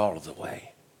 but all of the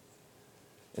way.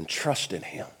 And trust in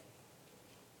Him.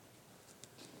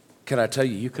 Can I tell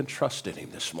you, you can trust in Him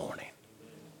this morning.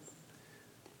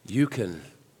 You can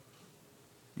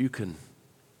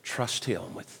trust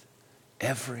Him with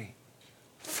every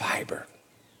fiber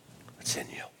that's in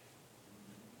you.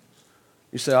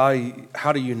 You say,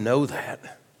 how do you know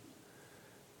that?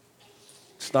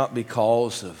 It's not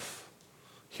because of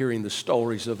hearing the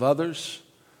stories of others,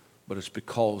 but it's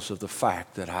because of the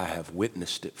fact that I have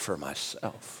witnessed it for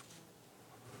myself.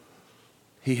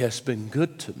 He has been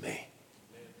good to me.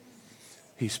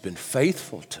 He's been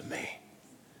faithful to me.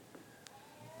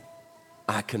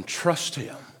 I can trust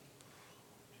Him,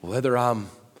 whether I'm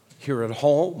here at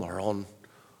home or on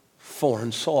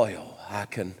foreign soil. I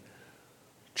can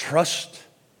trust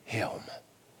Him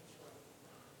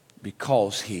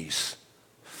because He's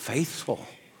faithful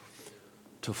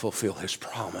to fulfill His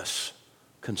promise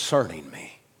concerning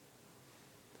me.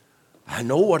 I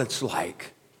know what it's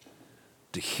like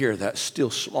to hear that still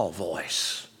small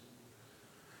voice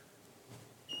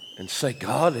and say,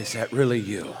 God, is that really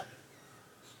you?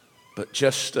 But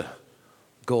just to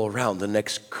go around the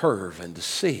next curve and to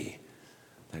see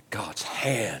that God's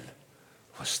hand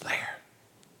was there.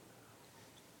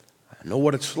 I know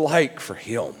what it's like for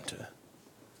Him to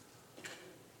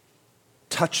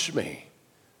touch me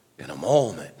in a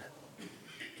moment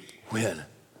when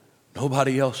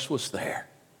nobody else was there,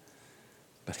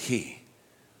 but He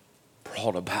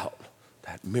brought about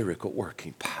that miracle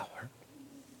working power.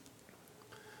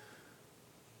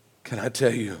 Can I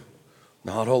tell you,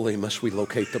 not only must we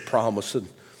locate the promise, and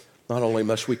not only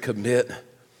must we commit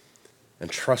and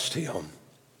trust Him,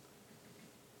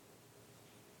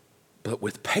 but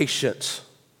with patience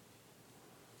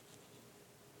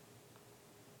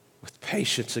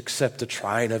accept the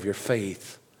trying of your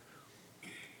faith.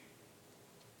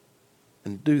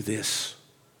 And do this.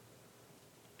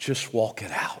 Just walk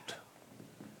it out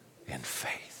in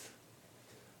faith.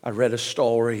 I read a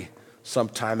story some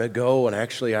time ago, and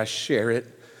actually I share it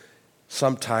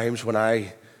sometimes when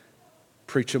I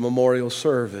preach a memorial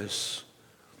service.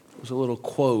 It was a little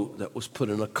quote that was put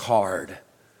in a card.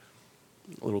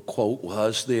 The little quote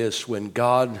was this: when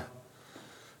God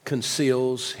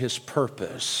conceals His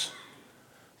purpose,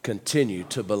 continue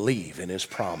to believe in His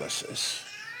promises.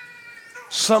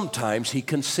 Sometimes He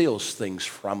conceals things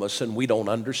from us and we don't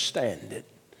understand it.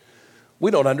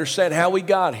 We don't understand how we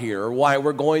got here or why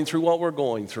we're going through what we're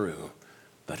going through.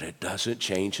 But it doesn't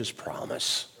change His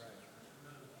promise.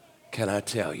 Can I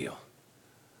tell you,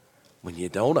 when you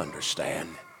don't understand,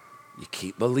 you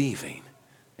keep believing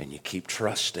and you keep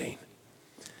trusting.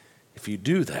 If you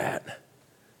do that,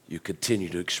 you continue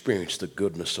to experience the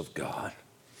goodness of God.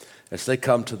 As they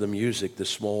come to the music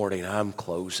this morning, I'm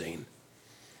closing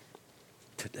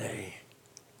today.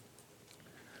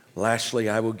 Lastly,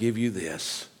 I will give you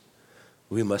this.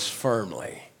 We must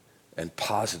firmly and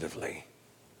positively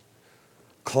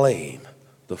claim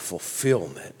the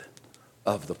fulfillment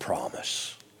of the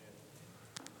promise.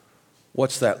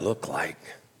 What's that look like?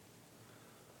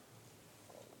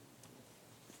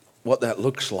 What that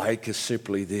looks like is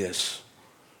simply this: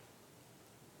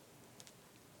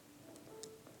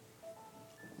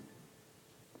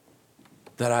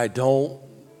 that I don't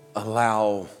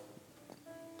allow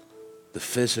the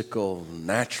physical,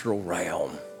 natural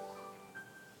realm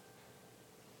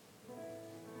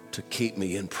to keep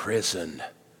me imprisoned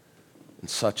in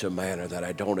such a manner that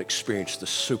I don't experience the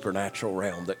supernatural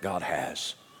realm that God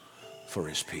has for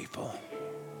His people.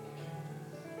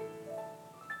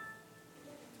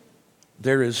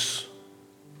 There is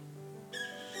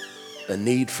the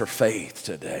need for faith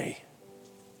today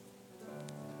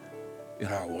in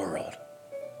our world.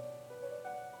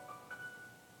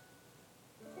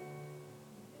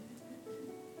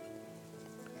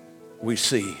 We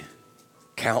see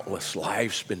countless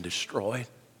lives been destroyed.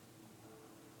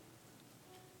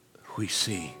 We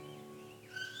see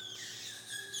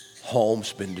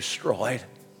homes been destroyed.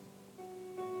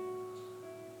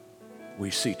 We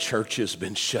see churches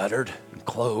been shuttered and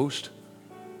closed.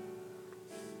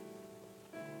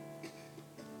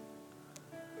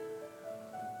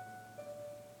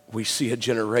 We see a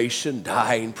generation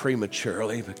dying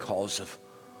prematurely because of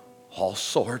all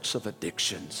sorts of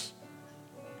addictions.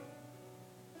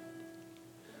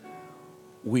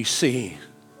 We see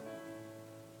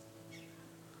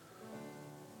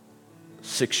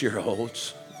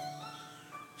 6-year-olds,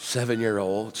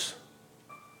 7-year-olds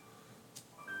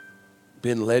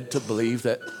been led to believe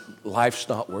that life's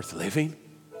not worth living.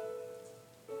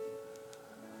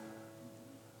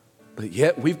 But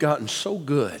yet we've gotten so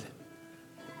good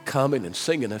coming and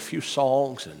singing a few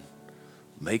songs and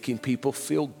making people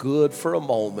feel good for a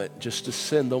moment just to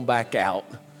send them back out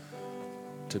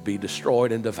to be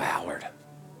destroyed and devoured.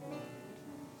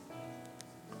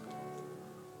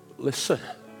 Listen,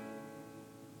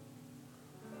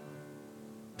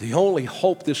 the only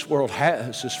hope this world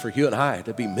has is for you and I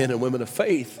to be men and women of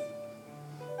faith.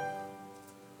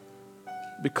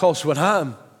 Because when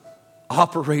I'm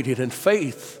operating in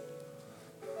faith,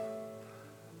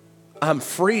 I'm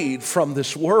freed from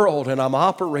this world and I'm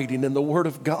operating in the Word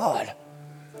of God.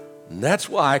 And that's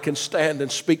why I can stand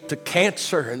and speak to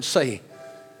cancer and say,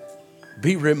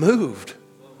 be removed.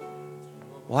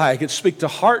 Why I can speak to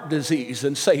heart disease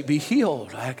and say, be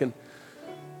healed. I can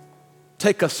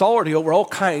take authority over all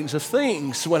kinds of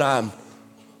things when I'm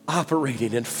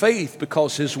operating in faith,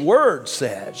 because His Word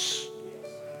says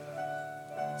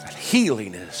that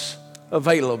healing is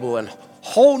available and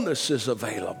wholeness is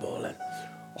available and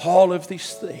all of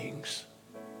these things.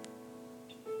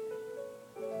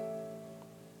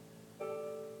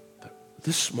 But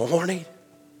this morning,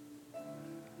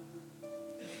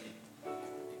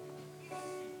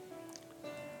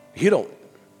 you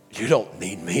don't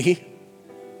need me.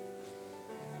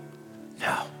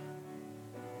 No.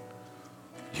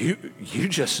 You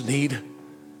just need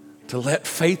to let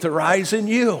faith arise in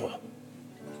you.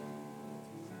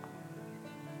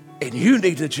 And you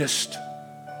need to just,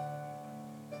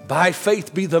 by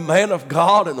faith, be the man of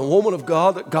God and the woman of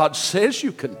God that God says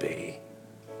you can be.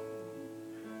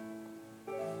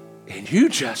 And you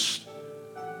just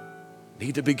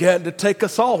need to begin to take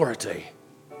authority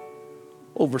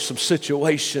over some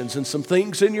situations and some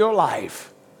things in your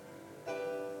life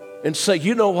and say,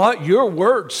 you know what? Your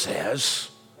Word says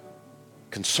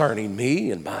concerning me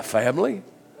and my family.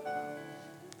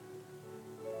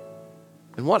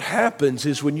 And what happens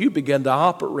is when you begin to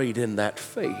operate in that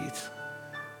faith,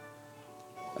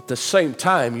 at the same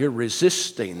time you're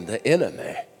resisting the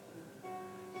enemy.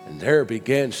 And there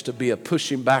begins to be a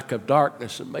pushing back of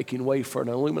darkness and making way for an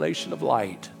illumination of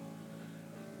light.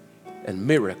 And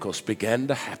miracles began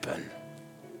to happen.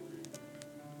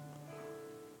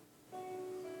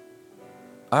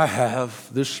 I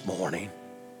have this morning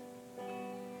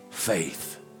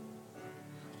faith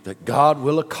that God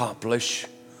will accomplish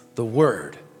the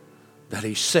word that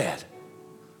He said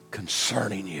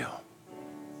concerning you.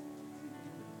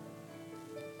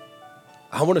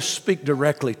 I want to speak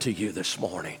directly to you this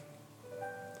morning.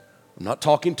 I'm not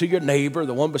talking to your neighbor,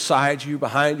 the one beside you,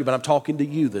 behind you, but I'm talking to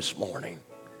you this morning.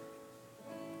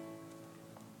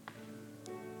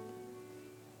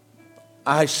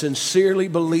 I sincerely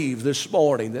believe this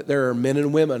morning that there are men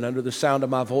and women under the sound of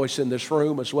my voice in this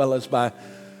room as well as by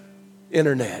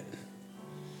internet,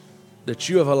 that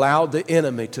you have allowed the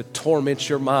enemy to torment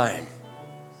your mind.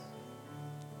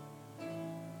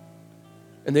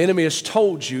 And the enemy has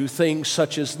told you things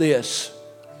such as this: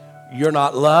 you're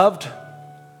not loved,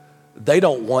 they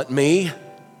don't want me,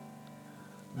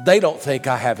 they don't think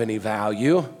I have any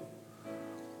value,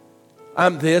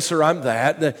 I'm this or I'm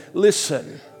that.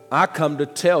 Listen, I come to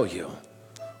tell you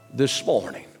this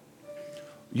morning,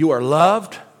 you are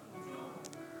loved,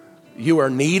 you are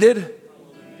needed,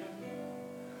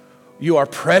 you are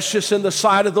precious in the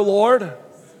sight of the Lord,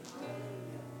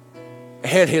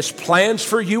 and His plans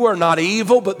for you are not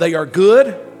evil, but they are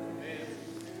good.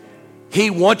 He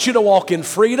wants you to walk in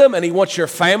freedom, and He wants your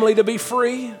family to be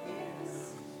free.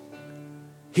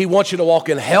 He wants you to walk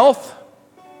in health,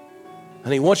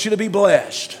 and He wants you to be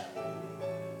blessed.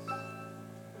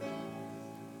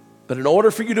 But in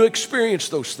order for you to experience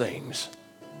those things,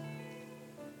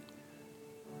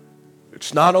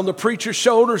 it's not on the preacher's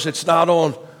shoulders, it's not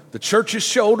on the church's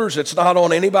shoulders. It's not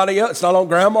on anybody else. It's not on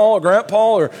grandma or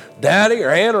grandpa or daddy or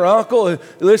aunt or uncle.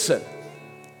 Listen,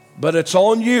 but it's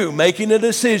on you making a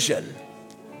decision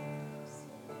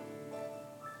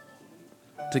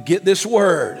to get this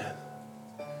word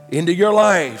into your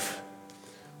life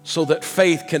so that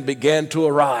faith can begin to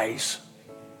arise.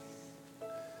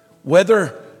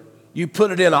 Whether you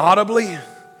put it in audibly,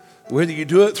 whether you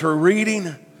do it through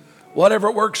reading,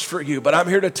 whatever works for you. But I'm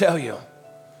here to tell you,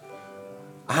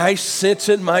 I sense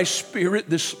in my spirit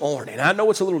this morning, I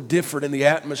know it's a little different in the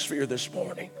atmosphere this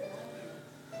morning,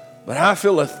 but I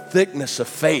feel a thickness of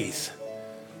faith.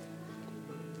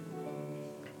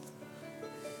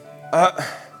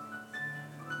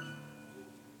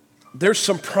 There's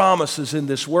some promises in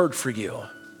this word for you.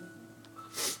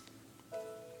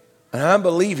 And I'm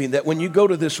believing that when you go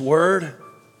to this word,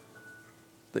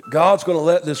 that God's going to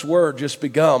let this word just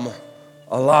become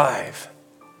alive.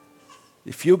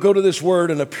 If you go to this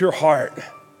word in a pure heart,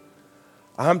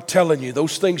 I'm telling you,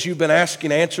 those things you've been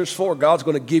asking answers for, God's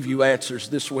going to give you answers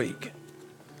this week.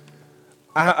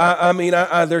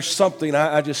 There's something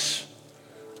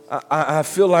I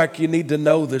feel like you need to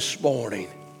know this morning.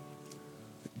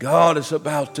 God is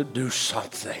about to do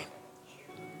something.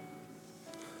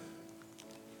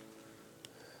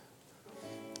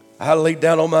 I laid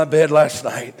down on my bed last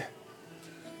night.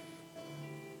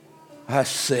 I was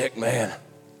sick, man.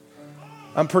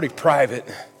 I'm pretty private.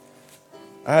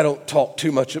 I don't talk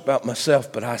too much about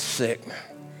myself, but I was sick.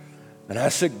 And I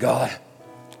said, God,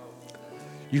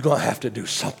 you're going to have to do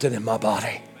something in my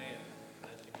body.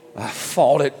 I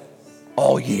fought it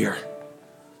all year.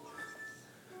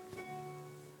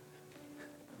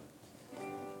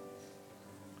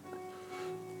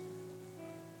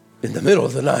 In the middle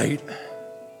of the night,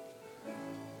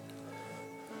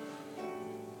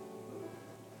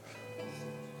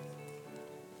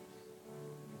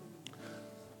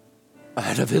 I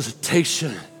had a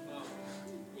visitation.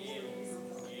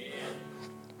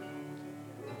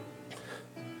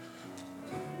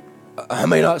 I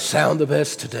may not sound the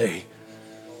best today,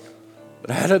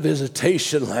 but I had a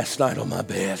visitation last night on my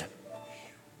bed.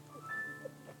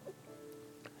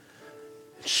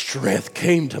 Strength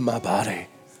came to my body.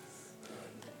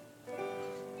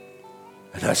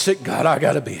 And I said, God, I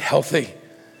got to be healthy.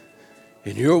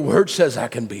 And your word says I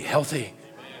can be healthy.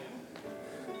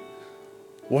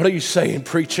 What are you saying,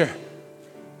 preacher?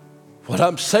 What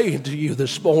I'm saying to you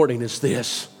this morning is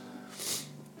this: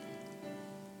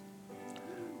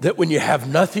 that when you have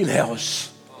nothing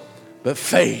else but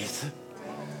faith,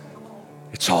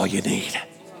 it's all you need.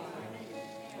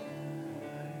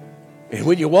 And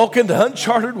when you walk into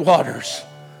uncharted waters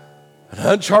and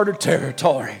uncharted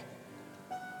territory,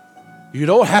 you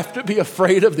don't have to be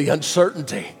afraid of the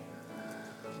uncertainty,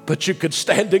 but you could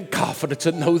stand in confidence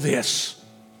and know this: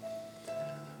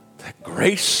 that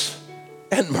grace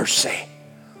and mercy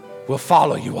will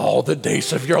follow you all the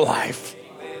days of your life.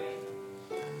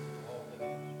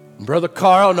 Brother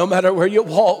Carl, no matter where you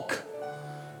walk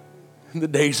in the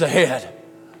days ahead,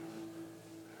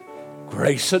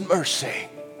 grace and mercy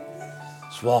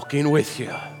is walking with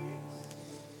you.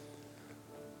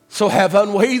 So have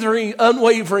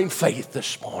unwavering faith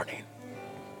this morning.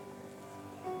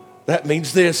 That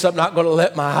means this: I'm not going to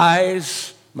let my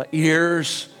eyes, my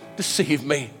ears deceive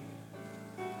me,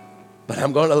 but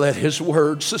I'm going to let his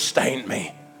word sustain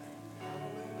me.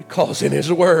 Because in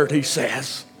his word he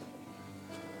says,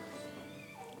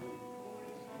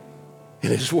 in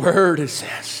his word it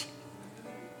says,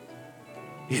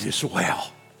 it is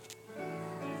well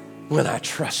when I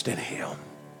trust in him.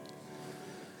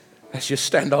 As you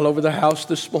stand all over the house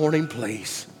this morning,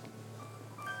 please.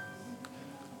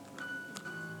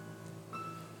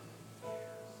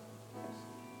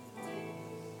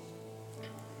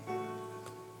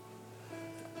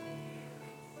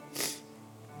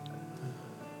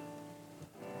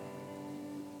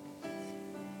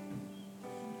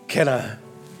 Can I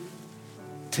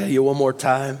tell you one more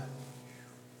time?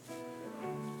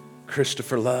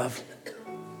 Christopher Love.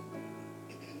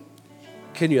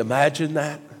 Can you imagine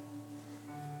that?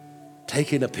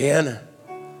 Taking a pen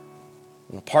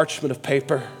and a parchment of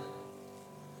paper,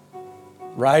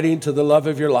 writing to the love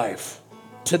of your life.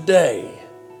 Today,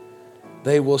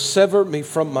 they will sever me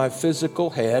from my physical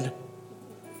head,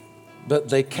 but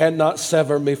they cannot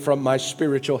sever me from my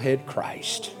spiritual head,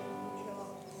 Christ.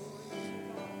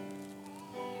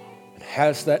 And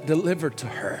has that delivered to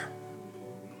her.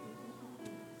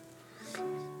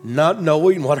 Not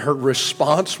knowing what her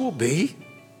response will be,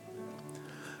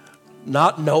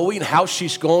 not knowing how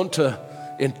she's going to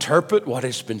interpret what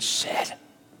has been said.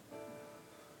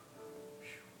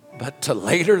 But to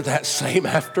later that same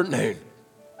afternoon,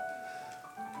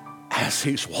 as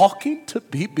he's walking to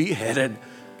be beheaded,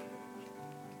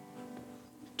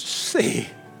 to see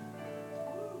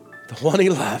the one he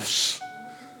loves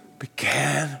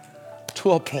began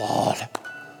to applaud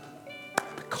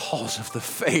because of the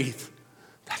faith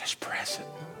that is present.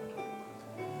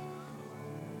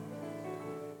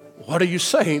 What are you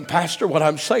saying, Pastor? What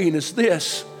I'm saying is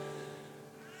this,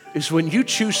 is when you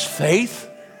choose faith,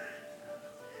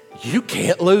 you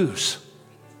can't lose.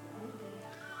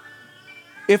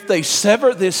 If they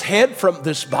sever this head from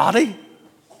this body,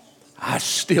 I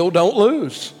still don't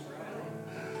lose.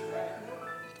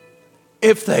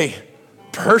 If they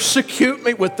persecute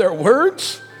me with their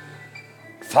words,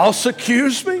 false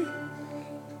accuse me,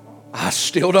 I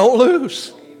still don't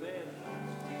lose.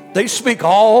 They speak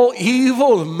all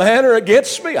evil manner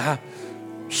against me, I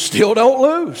still don't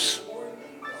lose.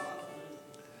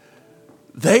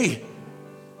 They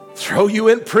throw you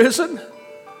in prison,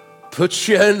 put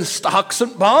you in stocks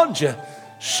and bonds, you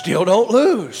still don't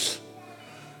lose.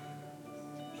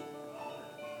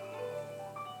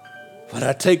 When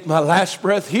I take my last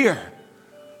breath here,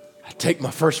 I take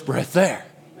my first breath there.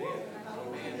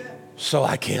 So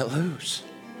I can't lose.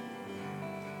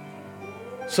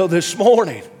 So this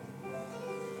morning,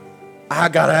 I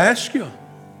got to ask you,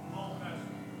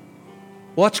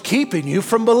 what's keeping you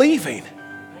from believing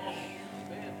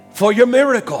for your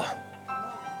miracle?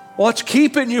 What's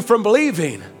keeping you from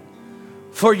believing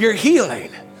for your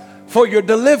healing, for your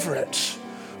deliverance,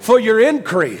 for your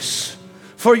increase,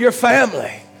 for your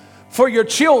family, for your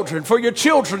children, for your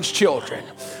children's children?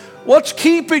 What's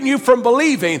keeping you from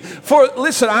believing? For,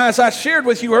 listen, as I shared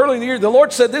with you earlier in the year, the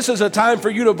Lord said this is a time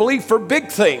for you to believe for big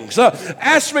things.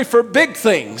 Ask me for big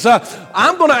things.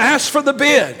 I'm going to ask for the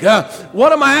big.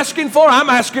 What am I asking for? I'm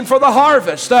asking for the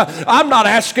harvest. I'm not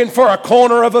asking for a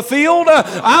corner of a field.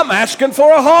 I'm asking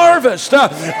for a harvest.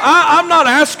 I'm not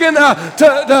asking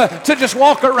to just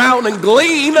walk around and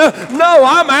glean. No,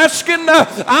 I'm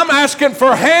asking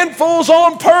for handfuls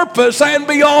on purpose and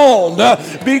beyond.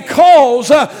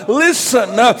 Because listen,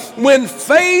 when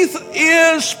faith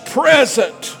is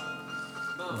present,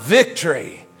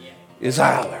 victory is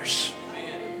ours.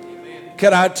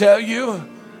 Can I tell you,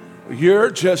 you're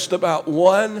just about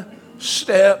one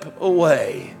step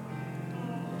away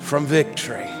from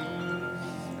victory.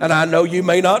 And I know you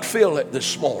may not feel it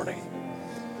this morning.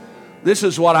 This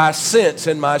is what I sense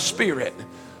in my spirit.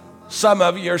 Some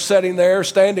of you are sitting there,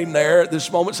 standing there at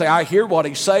this moment, say, I hear what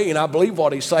he's saying, I believe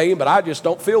what he's saying, but I just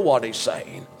don't feel what he's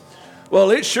saying. Well,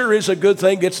 it sure is a good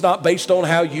thing it's not based on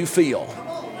how you feel.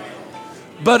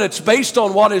 But it's based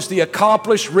on what is the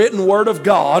accomplished written word of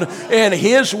God, and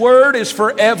his word is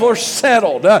forever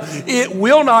settled. It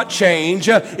will not change.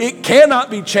 It cannot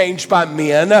be changed by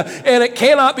men, and it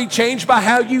cannot be changed by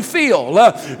how you feel.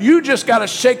 You just got to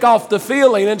shake off the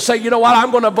feeling and say, you know what,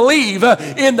 I'm going to believe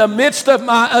in the midst of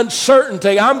my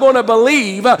uncertainty. I'm going to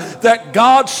believe that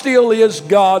God still is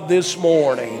God this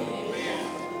morning.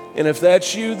 And if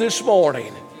that's you this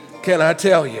morning, can I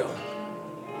tell you,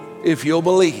 if you'll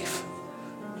believe,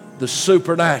 the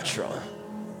supernatural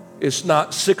is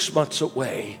not 6 months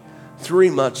away, 3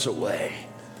 months away.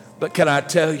 But can I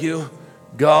tell you,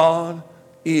 God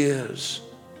is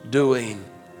doing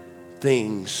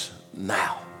things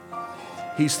now.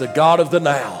 He's the God of the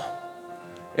now.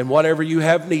 And whatever you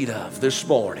have need of this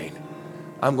morning,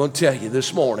 I'm going to tell you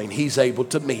this morning, he's able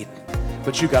to meet.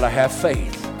 But you got to have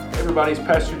faith. Everybody's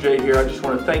Pastor Jay here. I just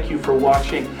want to thank you for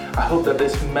watching. I hope that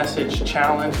this message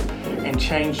challenged and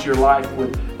changed your life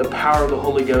with the power of the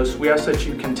Holy Ghost. We ask that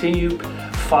you continue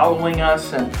following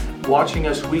us and watching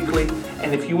us weekly.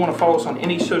 And if you want to follow us on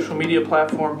any social media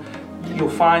platform,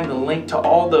 you'll find the link to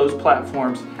all those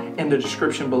platforms in the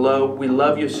description below. We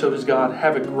love you, so does God.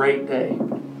 Have a great day.